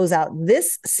to close out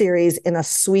this series in a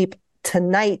sweep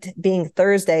tonight, being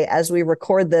Thursday, as we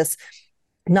record this.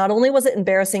 Not only was it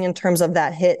embarrassing in terms of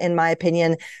that hit, in my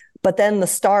opinion, but then the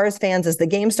Stars fans, as the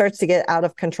game starts to get out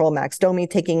of control, Max Domi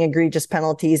taking egregious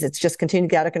penalties, it's just continued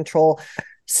to get out of control.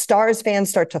 Stars fans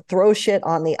start to throw shit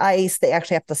on the ice. They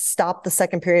actually have to stop the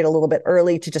second period a little bit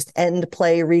early to just end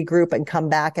play, regroup, and come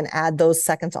back and add those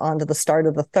seconds on to the start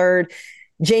of the third.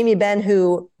 Jamie Benn,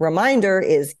 who, reminder,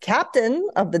 is captain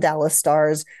of the Dallas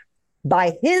Stars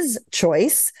by his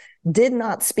choice, did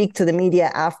not speak to the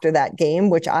media after that game,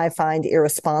 which I find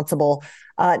irresponsible.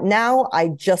 Now I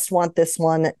just want this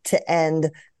one to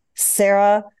end.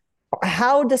 Sarah,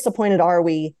 how disappointed are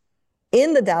we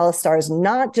in the Dallas Stars,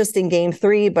 not just in game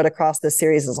 3, but across the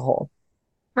series as a whole?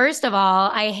 First of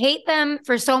all, I hate them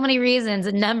for so many reasons.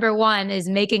 And number one is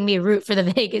making me root for the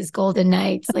Vegas Golden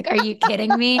Knights. Like, are you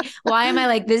kidding me? Why am I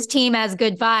like, this team has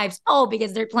good vibes? Oh,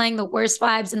 because they're playing the worst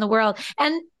vibes in the world.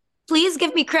 And please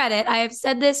give me credit. I have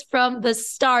said this from the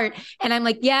start. And I'm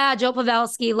like, yeah, Joe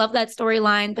Pavelski, love that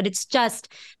storyline. But it's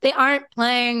just, they aren't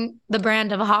playing the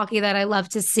brand of hockey that I love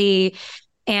to see.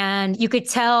 And you could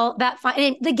tell that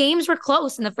the games were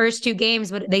close in the first 2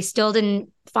 games, but they still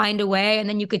didn't find a way. And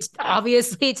then you could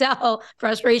obviously tell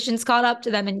frustrations caught up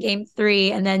to them in game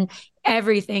 3. And then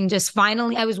everything just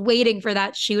finally, I was waiting for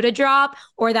that shoe to drop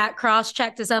or that cross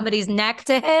check to somebody's neck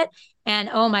to hit. And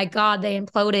oh my God, they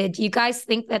imploded. Do you guys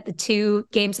think that the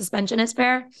 2-game suspension is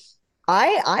fair?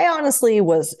 I honestly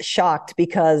was shocked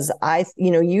because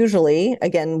usually,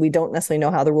 again, we don't necessarily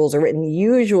know how the rules are written.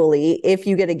 Usually, if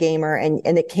you get a gamer and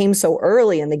it came so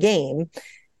early in the game,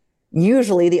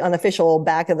 usually the unofficial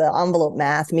back of the envelope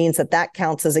math means that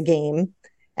counts as a game.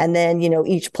 And then,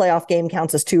 each playoff game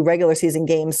counts as 2 regular season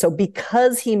games. So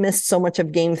because he missed so much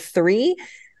of game 3,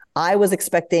 I was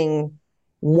expecting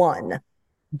 1.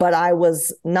 But I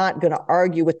was not going to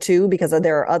argue with 2 because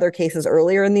there are other cases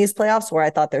earlier in these playoffs where I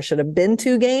thought there should have been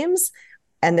 2 games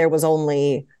and there was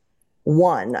only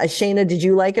 1. Shayna, did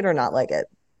you like it or not like it?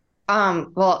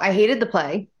 Well, I hated the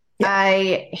play. Yeah.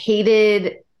 I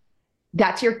hated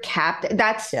that's your captain.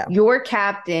 That's your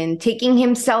captain taking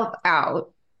himself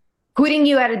out, putting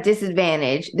you at a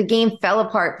disadvantage. The game fell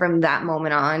apart from that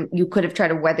moment on. You could have tried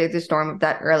to weather the storm of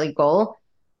that early goal.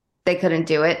 They couldn't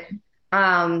do it.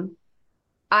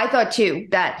 I thought, too,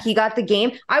 that he got the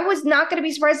game. I was not going to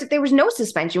be surprised if there was no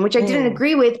suspension, which I didn't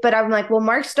agree with. But I'm like, well,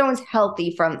 Mark Stone's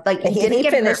healthy from, like, he didn't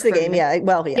get finished the game. Yeah.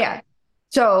 Well, yeah. Yeah.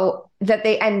 So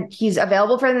and he's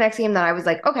available for the next game. That I was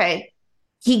like, okay,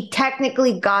 he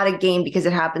technically got a game because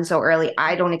it happened so early.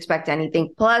 I don't expect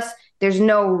anything. Plus, there's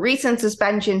no recent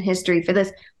suspension history for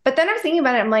this. But then I was thinking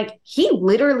about it. I'm like, he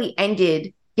literally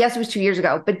ended, yes, it was 2 years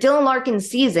ago, but Dylan Larkin's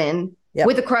season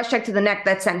with a cross check to the neck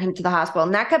that sent him to the hospital.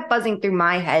 And that kept buzzing through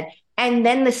my head. And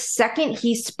then the second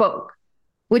he spoke,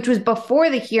 which was before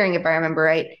the hearing, if I remember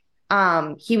right,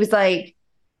 he was like,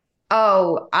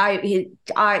 oh,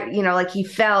 he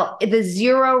felt the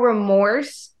zero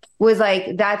remorse was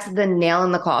like, that's the nail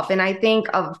in the coffin. I think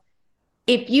of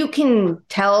if you can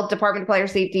tell Department of Player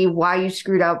Safety why you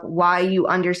screwed up, why you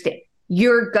understand,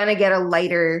 you're going to get a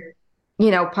lighter,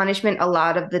 punishment a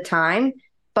lot of the time.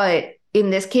 But in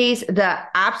this case, the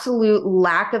absolute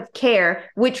lack of care,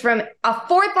 which from a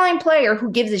 4th-line player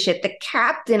who gives a shit, the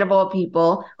captain of all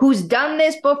people, who's done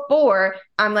this before,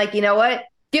 I'm like, you know what?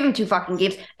 Give him 2 fucking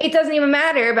games. It doesn't even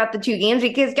matter about the 2 games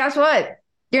because guess what?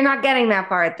 You're not getting that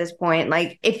far at this point.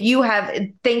 Like, if you have,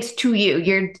 thanks to you,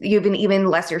 you have an even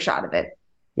lesser shot of it.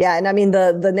 Yeah. And I mean,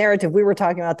 the narrative we were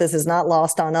talking about, this is not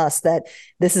lost on us, that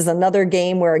this is another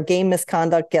game where a game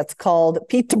misconduct gets called.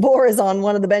 Pete DeBoer is on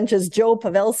one of the benches. Joe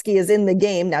Pavelski is in the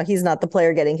game. Now, he's not the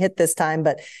player getting hit this time,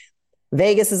 but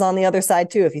Vegas is on the other side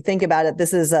too. If you think about it,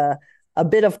 this is a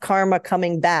bit of karma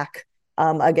coming back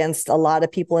against a lot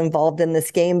of people involved in this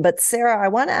game. But Sarah, I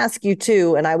want to ask you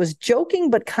too, and I was joking,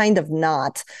 but kind of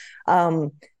not.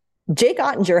 Jake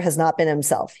Ottinger has not been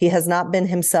himself. He has not been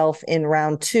himself in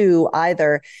round 2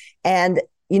 either. And,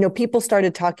 people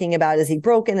started talking about, is he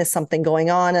broken? Is something going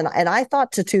on? And I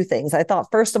thought to 2 things. I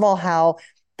thought, first of all, how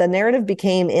the narrative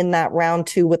became in that round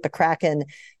 2 with the Kraken,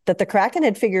 that the Kraken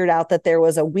had figured out that there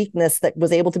was a weakness that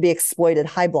was able to be exploited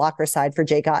high blocker side for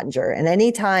Jake Ottinger. And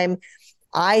anytime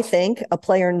I think a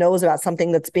player knows about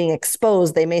something that's being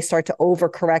exposed, they may start to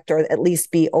overcorrect or at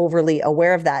least be overly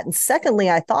aware of that. And secondly,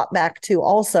 I thought back to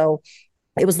also,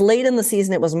 it was late in the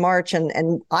season, it was March,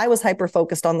 and I was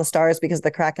hyper-focused on the Stars because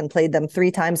the Kraken played them 3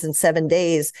 times in 7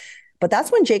 days. But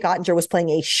that's when Jake Ottinger was playing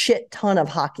a shit ton of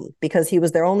hockey because he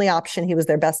was their only option. He was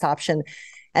their best option.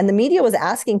 And the media was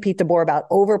asking Pete DeBoer about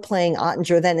overplaying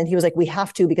Ottinger then. And he was like, we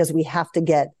have to, because we have to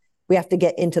get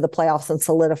into the playoffs and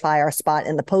solidify our spot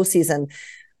in the postseason.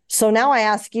 So now I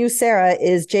ask you, Sarah,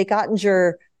 is Jake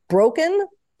Ottinger broken,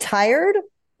 tired,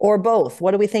 or both?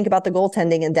 What do we think about the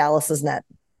goaltending in Dallas's net?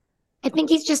 I think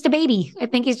he's just a baby. I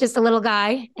think he's just a little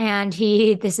guy. And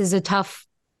this is a tough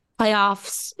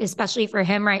playoffs, especially for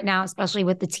him right now, especially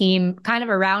with the team kind of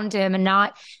around him and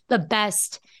not the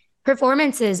best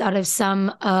performances out of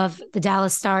some of the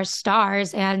Dallas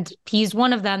stars. And he's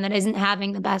one of them that isn't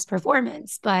having the best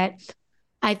performance. But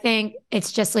I think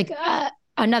it's just like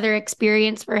another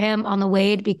experience for him on the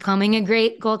way to becoming a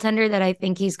great goaltender that I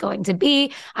think he's going to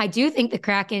be. I do think the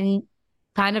Kraken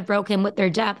kind of broke him with their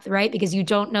depth, right? Because you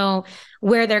don't know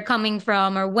where they're coming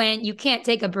from or when. You can't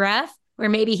take a breath, where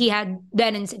maybe he had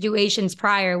been in situations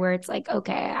prior where it's like,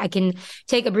 okay, I can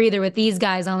take a breather with these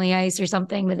guys on the ice or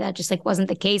something, but that just wasn't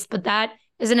the case. But that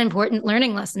is an important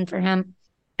learning lesson for him.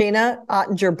 Dana,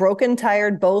 Ottinger, broken,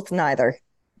 tired, both, neither?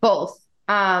 Both.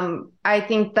 I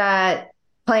think that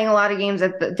playing a lot of games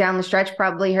down the stretch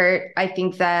probably hurt. I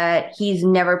think that he's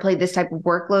never played this type of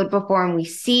workload before, and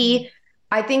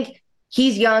I think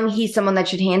he's young. He's someone that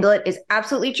should handle it, is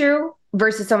absolutely true,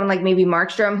 versus someone like maybe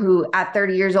Markstrom, who at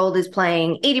 30 years old is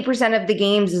playing 80% of the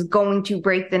games, is going to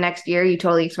break the next year. You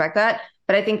totally expect that.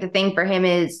 But I think the thing for him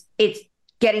is it's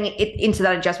getting it into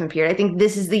that adjustment period. I think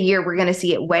this is the year we're going to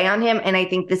see it weigh on him. And I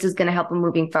think this is going to help him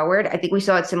moving forward. I think we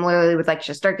saw it similarly with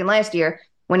Shesterkin last year.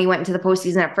 When he went into the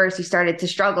postseason at first, he started to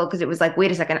struggle because it was like,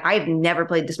 wait a second, I've never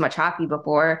played this much hockey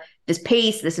before. This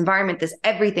pace, this environment, this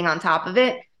everything on top of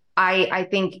it. I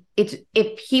think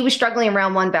if he was struggling in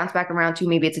round 1, bounce back in round 2,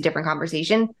 maybe it's a different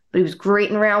conversation. But he was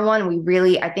great in round 1.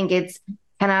 I think it's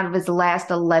 10 out of his last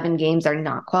 11 games are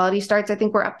not quality starts. I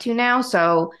think we're up to now.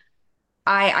 So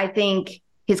I think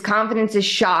his confidence is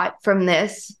shot from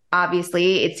this.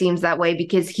 Obviously, it seems that way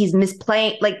because he's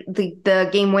misplaying, like the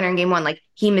game winner in game 1. Like,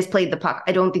 he misplayed the puck.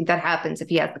 I don't think that happens if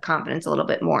he has the confidence a little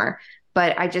bit more.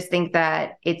 But I just think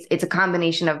that it's a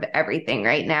combination of everything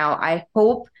right now. I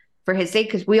hope, for his sake,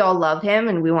 because we all love him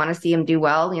and we want to see him do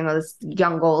well. This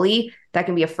young goalie that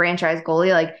can be a franchise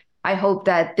goalie. Like, I hope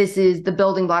that this is the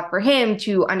building block for him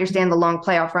to understand the long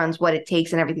playoff runs, what it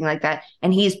takes and everything like that.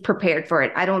 And he's prepared for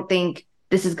it. I don't think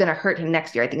this is going to hurt him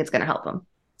next year. I think it's going to help him.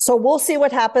 So we'll see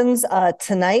what happens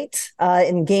tonight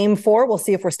in game 4. We'll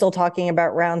see if we're still talking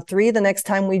about round 3 the next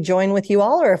time we join with you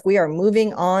all, or if we are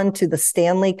moving on to the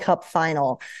Stanley Cup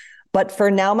final. But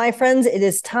for now, my friends, it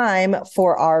is time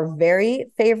for our very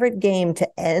favorite game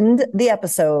to end the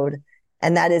episode,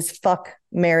 and that is Fuck,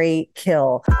 Marry,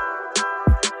 Kill.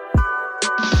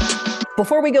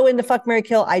 Before we go into Fuck, Marry,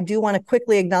 Kill, I do want to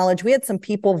quickly acknowledge we had some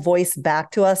people voice back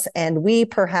to us, and we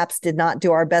perhaps did not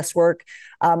do our best work.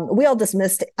 We all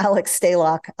dismissed Alex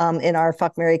Stalock in our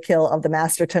Fuck, Marry, Kill of the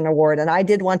Masterton Award. And I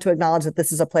did want to acknowledge that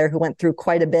this is a player who went through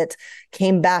quite a bit,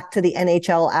 came back to the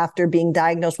NHL after being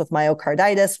diagnosed with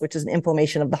myocarditis, which is an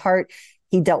inflammation of the heart.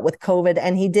 He dealt with COVID,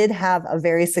 and he did have a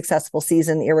very successful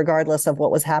season, irregardless of what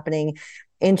was happening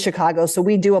in Chicago. So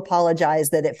we do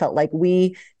apologize that it felt like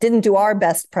we didn't do our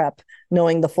best prep,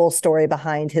 knowing the full story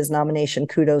behind his nomination.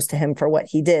 Kudos to him for what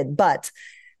he did. But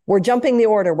we're jumping the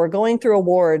order. We're going through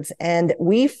awards, and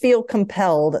we feel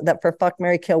compelled that for Fuck,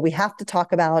 Marry, Kill, we have to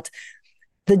talk about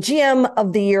the GM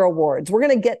of the Year awards. We're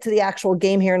going to get to the actual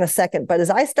game here in a second. But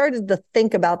as I started to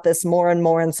think about this more and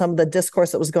more and some of the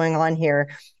discourse that was going on here,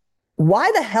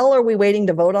 why the hell are we waiting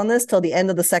to vote on this till the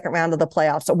end of the second round of the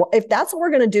playoffs? So if that's what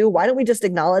we're going to do, why don't we just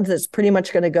acknowledge that it's pretty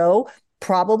much going to go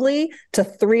probably to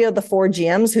 3 of the 4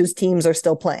 GMs whose teams are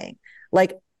still playing?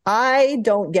 Like, I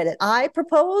don't get it. I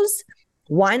propose,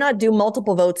 why not do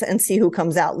multiple votes and see who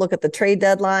comes out? Look at the trade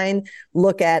deadline,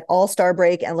 look at All-Star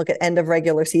break, and look at end of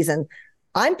regular season.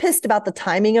 I'm pissed about the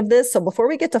timing of this. So before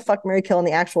we get to Fuck, Marry, Kill and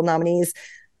the actual nominees,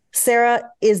 Sarah,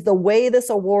 is the way this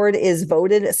award is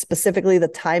voted, specifically the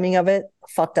timing of it,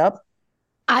 fucked up?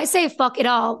 I say fuck it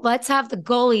all. Let's have the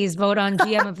goalies vote on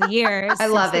GM of the year. I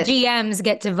love it. The GMs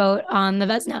get to vote on the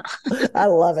Vezina. I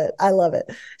love it. I love it.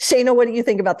 Shayna, what do you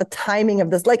think about the timing of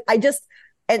this? Like, I just,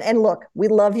 and look, we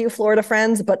love you, Florida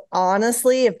friends, but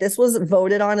honestly, if this was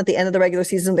voted on at the end of the regular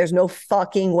season, there's no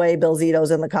fucking way Bill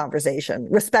Zito's in the conversation.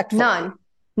 Respectfully.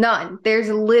 None. There's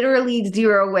literally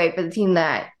zero way for the team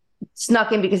that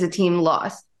snuck in because the team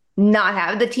lost. Not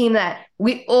have the team that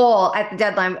we all at the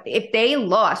deadline, if they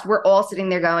lost, we're all sitting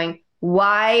there going,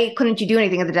 why couldn't you do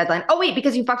anything at the deadline? Oh, wait,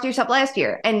 because you fucked yourself last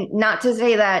year. And not to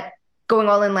say that going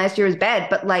all in last year was bad,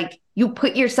 but like you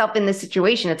put yourself in this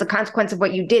situation. It's a consequence of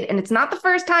what you did. And it's not the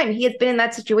first time he has been in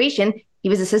that situation. He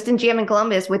was assistant GM in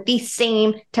Columbus with the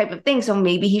same type of thing. So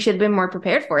maybe he should have been more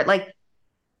prepared for it. Like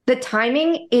the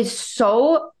timing is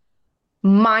so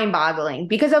mind-boggling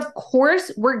because of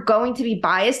course we're going to be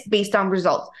biased based on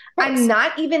results. I'm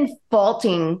not even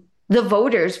faulting the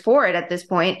voters for it at this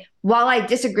point. While I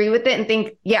disagree with it and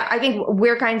think, yeah, I think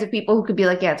we're kinds of people who could be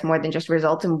like, yeah, it's more than just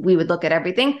results and we would look at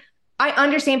everything. I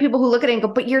understand people who look at it and go,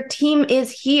 but your team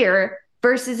is here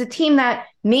versus a team that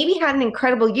maybe had an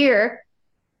incredible year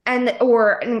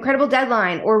or an incredible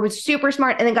deadline or was super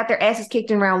smart and then got their asses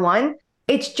kicked in round one.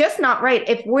 It's just not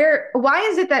right. Why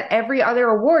is it that every other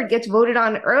award gets voted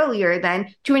on earlier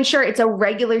then to ensure it's a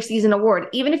regular season award?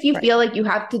 Even if you feel like you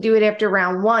have to do it after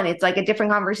round one, it's like a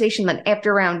different conversation than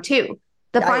after round two.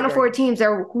 The final four teams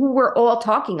are who we're all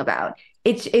talking about.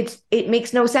 It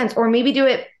makes no sense. Or maybe do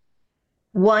it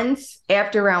once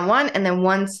after round one and then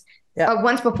once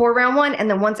before round one and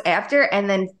then once after and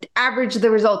then average the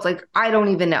results. Like, I don't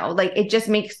even know. Like, it just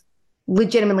makes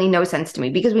legitimately no sense to me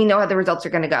because we know how the results are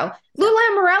going to go. Lou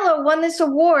Lamoriello won this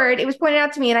award. It was pointed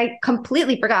out to me and I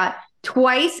completely forgot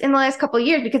twice in the last couple of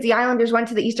years because the Islanders went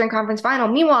to the Eastern Conference Final.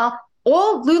 Meanwhile,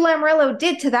 all Lou Lamoriello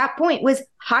did to that point was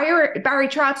hire Barry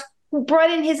Trotz, who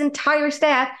brought in his entire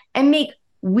staff and make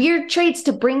weird trades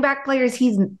to bring back players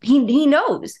he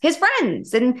knows, his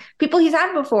friends and people he's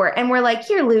had before. And we're like,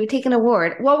 here, Lou, take an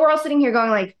award. Well, we're all sitting here going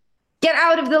like, get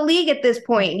out of the league at this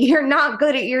point. You're not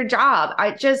good at your job.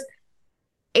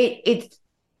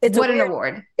 It's an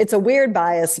award. It's a weird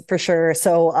bias for sure.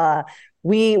 So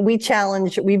we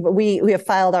have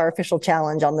filed our official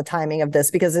challenge on the timing of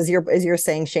this because as you're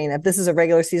saying, Shane, if this is a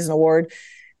regular season award,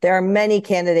 there are many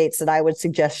candidates that I would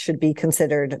suggest should be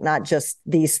considered, not just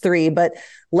these three. But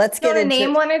let's get into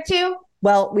name one or two.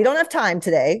 Well, we don't have time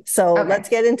today, so Let's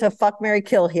get into fuck, marry,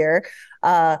 kill here.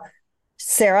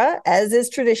 Sarah, as is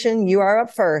tradition, you are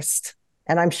up first.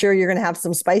 And I'm sure you're going to have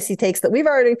some spicy takes that we've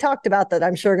already talked about that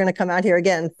I'm sure are going to come out here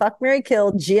again. Fuck, marry,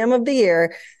 kill, GM of the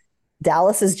year.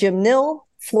 Dallas's Jim Nill,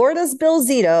 Florida's Bill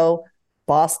Zito,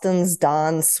 Boston's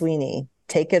Don Sweeney.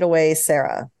 Take it away,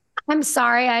 Sarah. I'm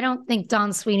sorry. I don't think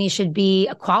Don Sweeney should be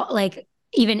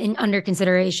even under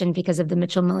consideration because of the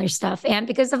Mitchell Miller stuff and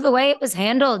because of the way it was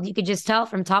handled. You could just tell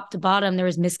from top to bottom there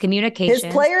was miscommunication. His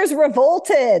players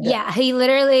revolted. Yeah,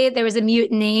 there was a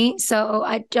mutiny. So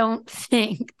I don't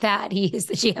think that he is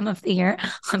the GM of the year.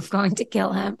 I'm going to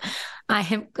kill him. I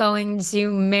am going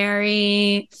to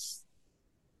marry,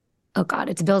 oh God,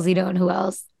 it's Bill Zito and who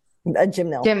else? Jim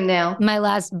Nill. Jim Nill. My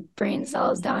last brain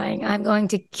cell is dying. I'm going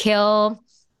to kill...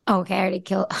 Okay, I already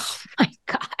killed. Oh my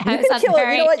God. You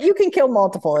know what? You can kill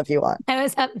multiple if you want. I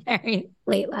was up very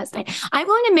late last night. I'm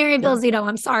going to marry Bill Zito.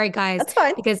 I'm sorry, guys. That's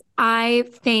fine. Because I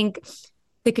think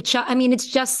the Tkachuk, it's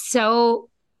just so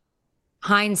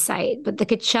hindsight, but the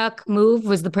Tkachuk move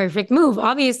was the perfect move,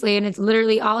 obviously. And it's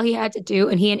literally all he had to do.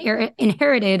 And he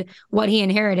inherited what he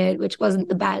inherited, which wasn't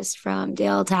the best from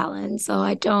Dale Talon. So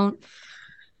I don't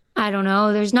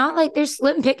know. There's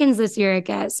slim pickings this year, I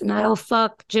guess. And I'll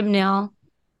fuck Jim Nill.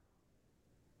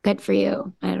 Good for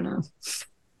you. I don't know.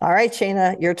 All right,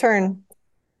 Shayna, your turn.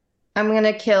 I'm going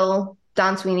to kill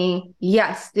Don Sweeney.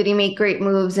 Yes. Did he make great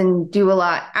moves and do a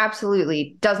lot?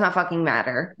 Absolutely. Does not fucking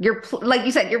matter. Like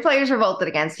you said, your players revolted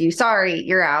against you. Sorry,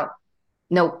 you're out.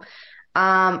 Nope.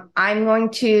 I'm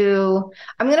going to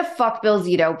fuck Bill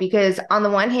Zito because on the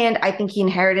one hand, I think he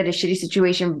inherited a shitty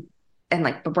situation and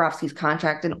like Bobrovsky's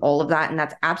contract and all of that. And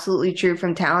that's absolutely true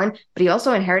from Talon, but he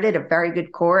also inherited a very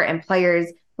good core and players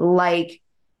like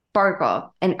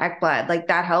Barkov and Ekblad, like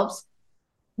that helps.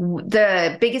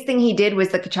 The biggest thing he did was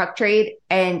the Tkachuk trade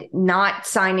and not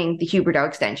signing the Huberdeau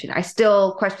extension. I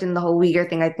still question the whole Uyghur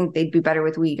thing. I think they'd be better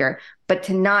with Uyghur, but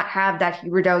to not have that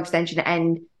Huberdeau extension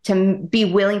and to be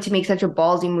willing to make such a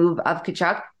ballsy move of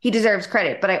Tkachuk, he deserves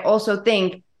credit. But I also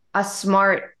think a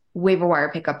smart waiver wire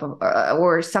pickup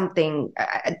or something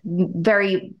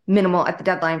very minimal at the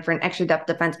deadline for an extra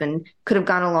depth defenseman could have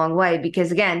gone a long way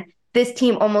because again, this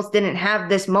team almost didn't have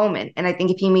this moment. And I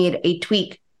think if he made a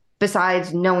tweak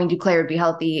besides knowing Duclair would be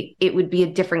healthy, it would be a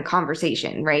different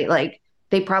conversation, right? Like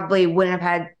they probably wouldn't have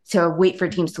had to wait for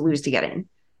teams to lose to get in.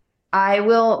 I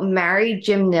will marry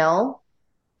Jim Nill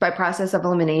by process of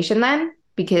elimination then,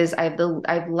 because I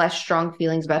have less strong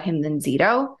feelings about him than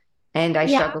Zito, and I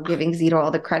struggle giving Zito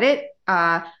all the credit.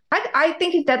 I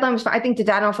think his deadline was fine. I think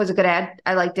Dadonov was a good ad.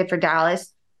 I liked it for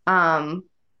Dallas.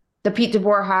 The Pete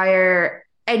DeBoer hire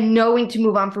and knowing to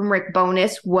move on from Rick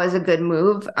Bowness was a good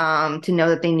move, to know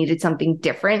that they needed something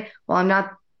different. While I'm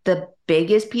not the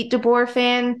biggest Pete DeBoer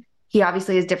fan, he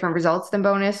obviously has different results than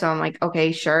Bowness. So I'm like,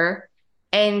 okay, sure.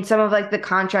 And some of like the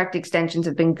contract extensions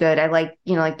have been good. I like,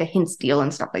 like the Hintz deal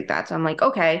and stuff like that. So I'm like,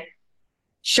 okay,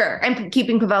 sure. I'm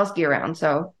keeping Pavelski around.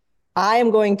 So I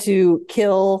am going to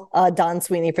kill Don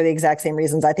Sweeney for the exact same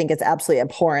reasons. I think it's absolutely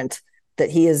abhorrent that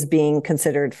he is being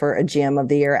considered for a GM of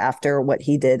the year after what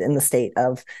he did in the state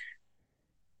of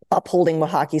upholding what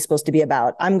hockey is supposed to be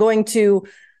about. I'm going to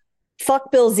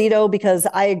fuck Bill Zito because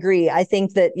I agree. I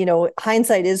think that,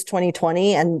 hindsight is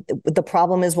 2020. And the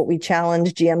problem is what we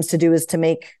challenge GMs to do is to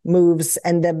make moves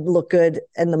and then look good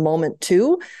in the moment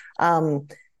too. And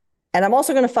I'm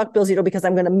also going to fuck Bill Zito because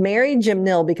I'm going to marry Jim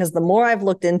Nill, because the more I've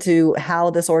looked into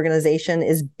how this organization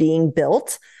is being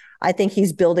built, I think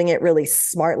he's building it really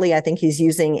smartly. I think he's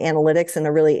using analytics in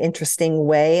a really interesting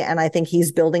way. And I think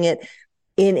he's building it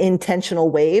in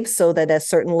intentional waves so that as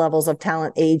certain levels of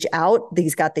talent age out,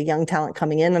 he's got the young talent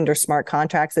coming in under smart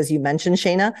contracts, as you mentioned,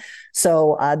 Shayna.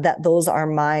 So those are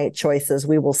my choices.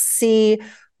 We will see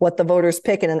what the voters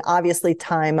pick in an obviously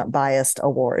time-biased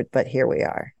award, but here we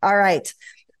are. All right.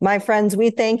 My friends,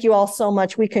 we thank you all so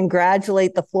much. We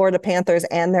congratulate the Florida Panthers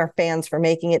and their fans for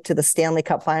making it to the Stanley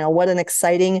Cup final. What an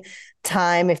exciting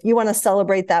time. If you want to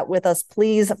celebrate that with us,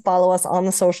 please follow us on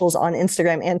the socials on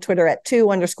Instagram and Twitter at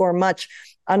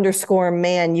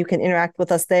 2_much_man. You can interact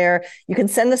with us there. You can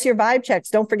send us your vibe checks.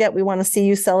 Don't forget, we want to see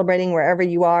you celebrating wherever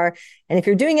you are. And if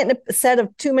you're doing it in a set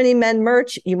of Too Many Men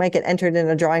merch, you might get entered in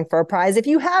a drawing for a prize. If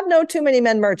you have no Too Many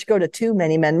Men merch, go to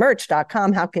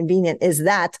TooManyMenMerch.com. How convenient is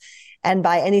that? And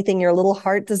buy anything your little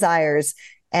heart desires.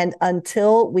 And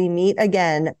until we meet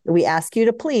again, we ask you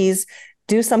to please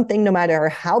do something, no matter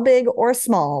how big or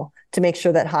small, to make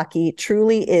sure that hockey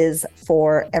truly is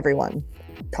for everyone.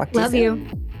 Talk to you soon. Love you.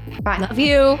 Bye. Love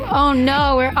you. Oh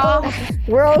no, we're off.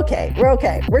 We're okay.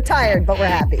 We're tired, but we're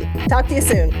happy. Talk to you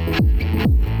soon.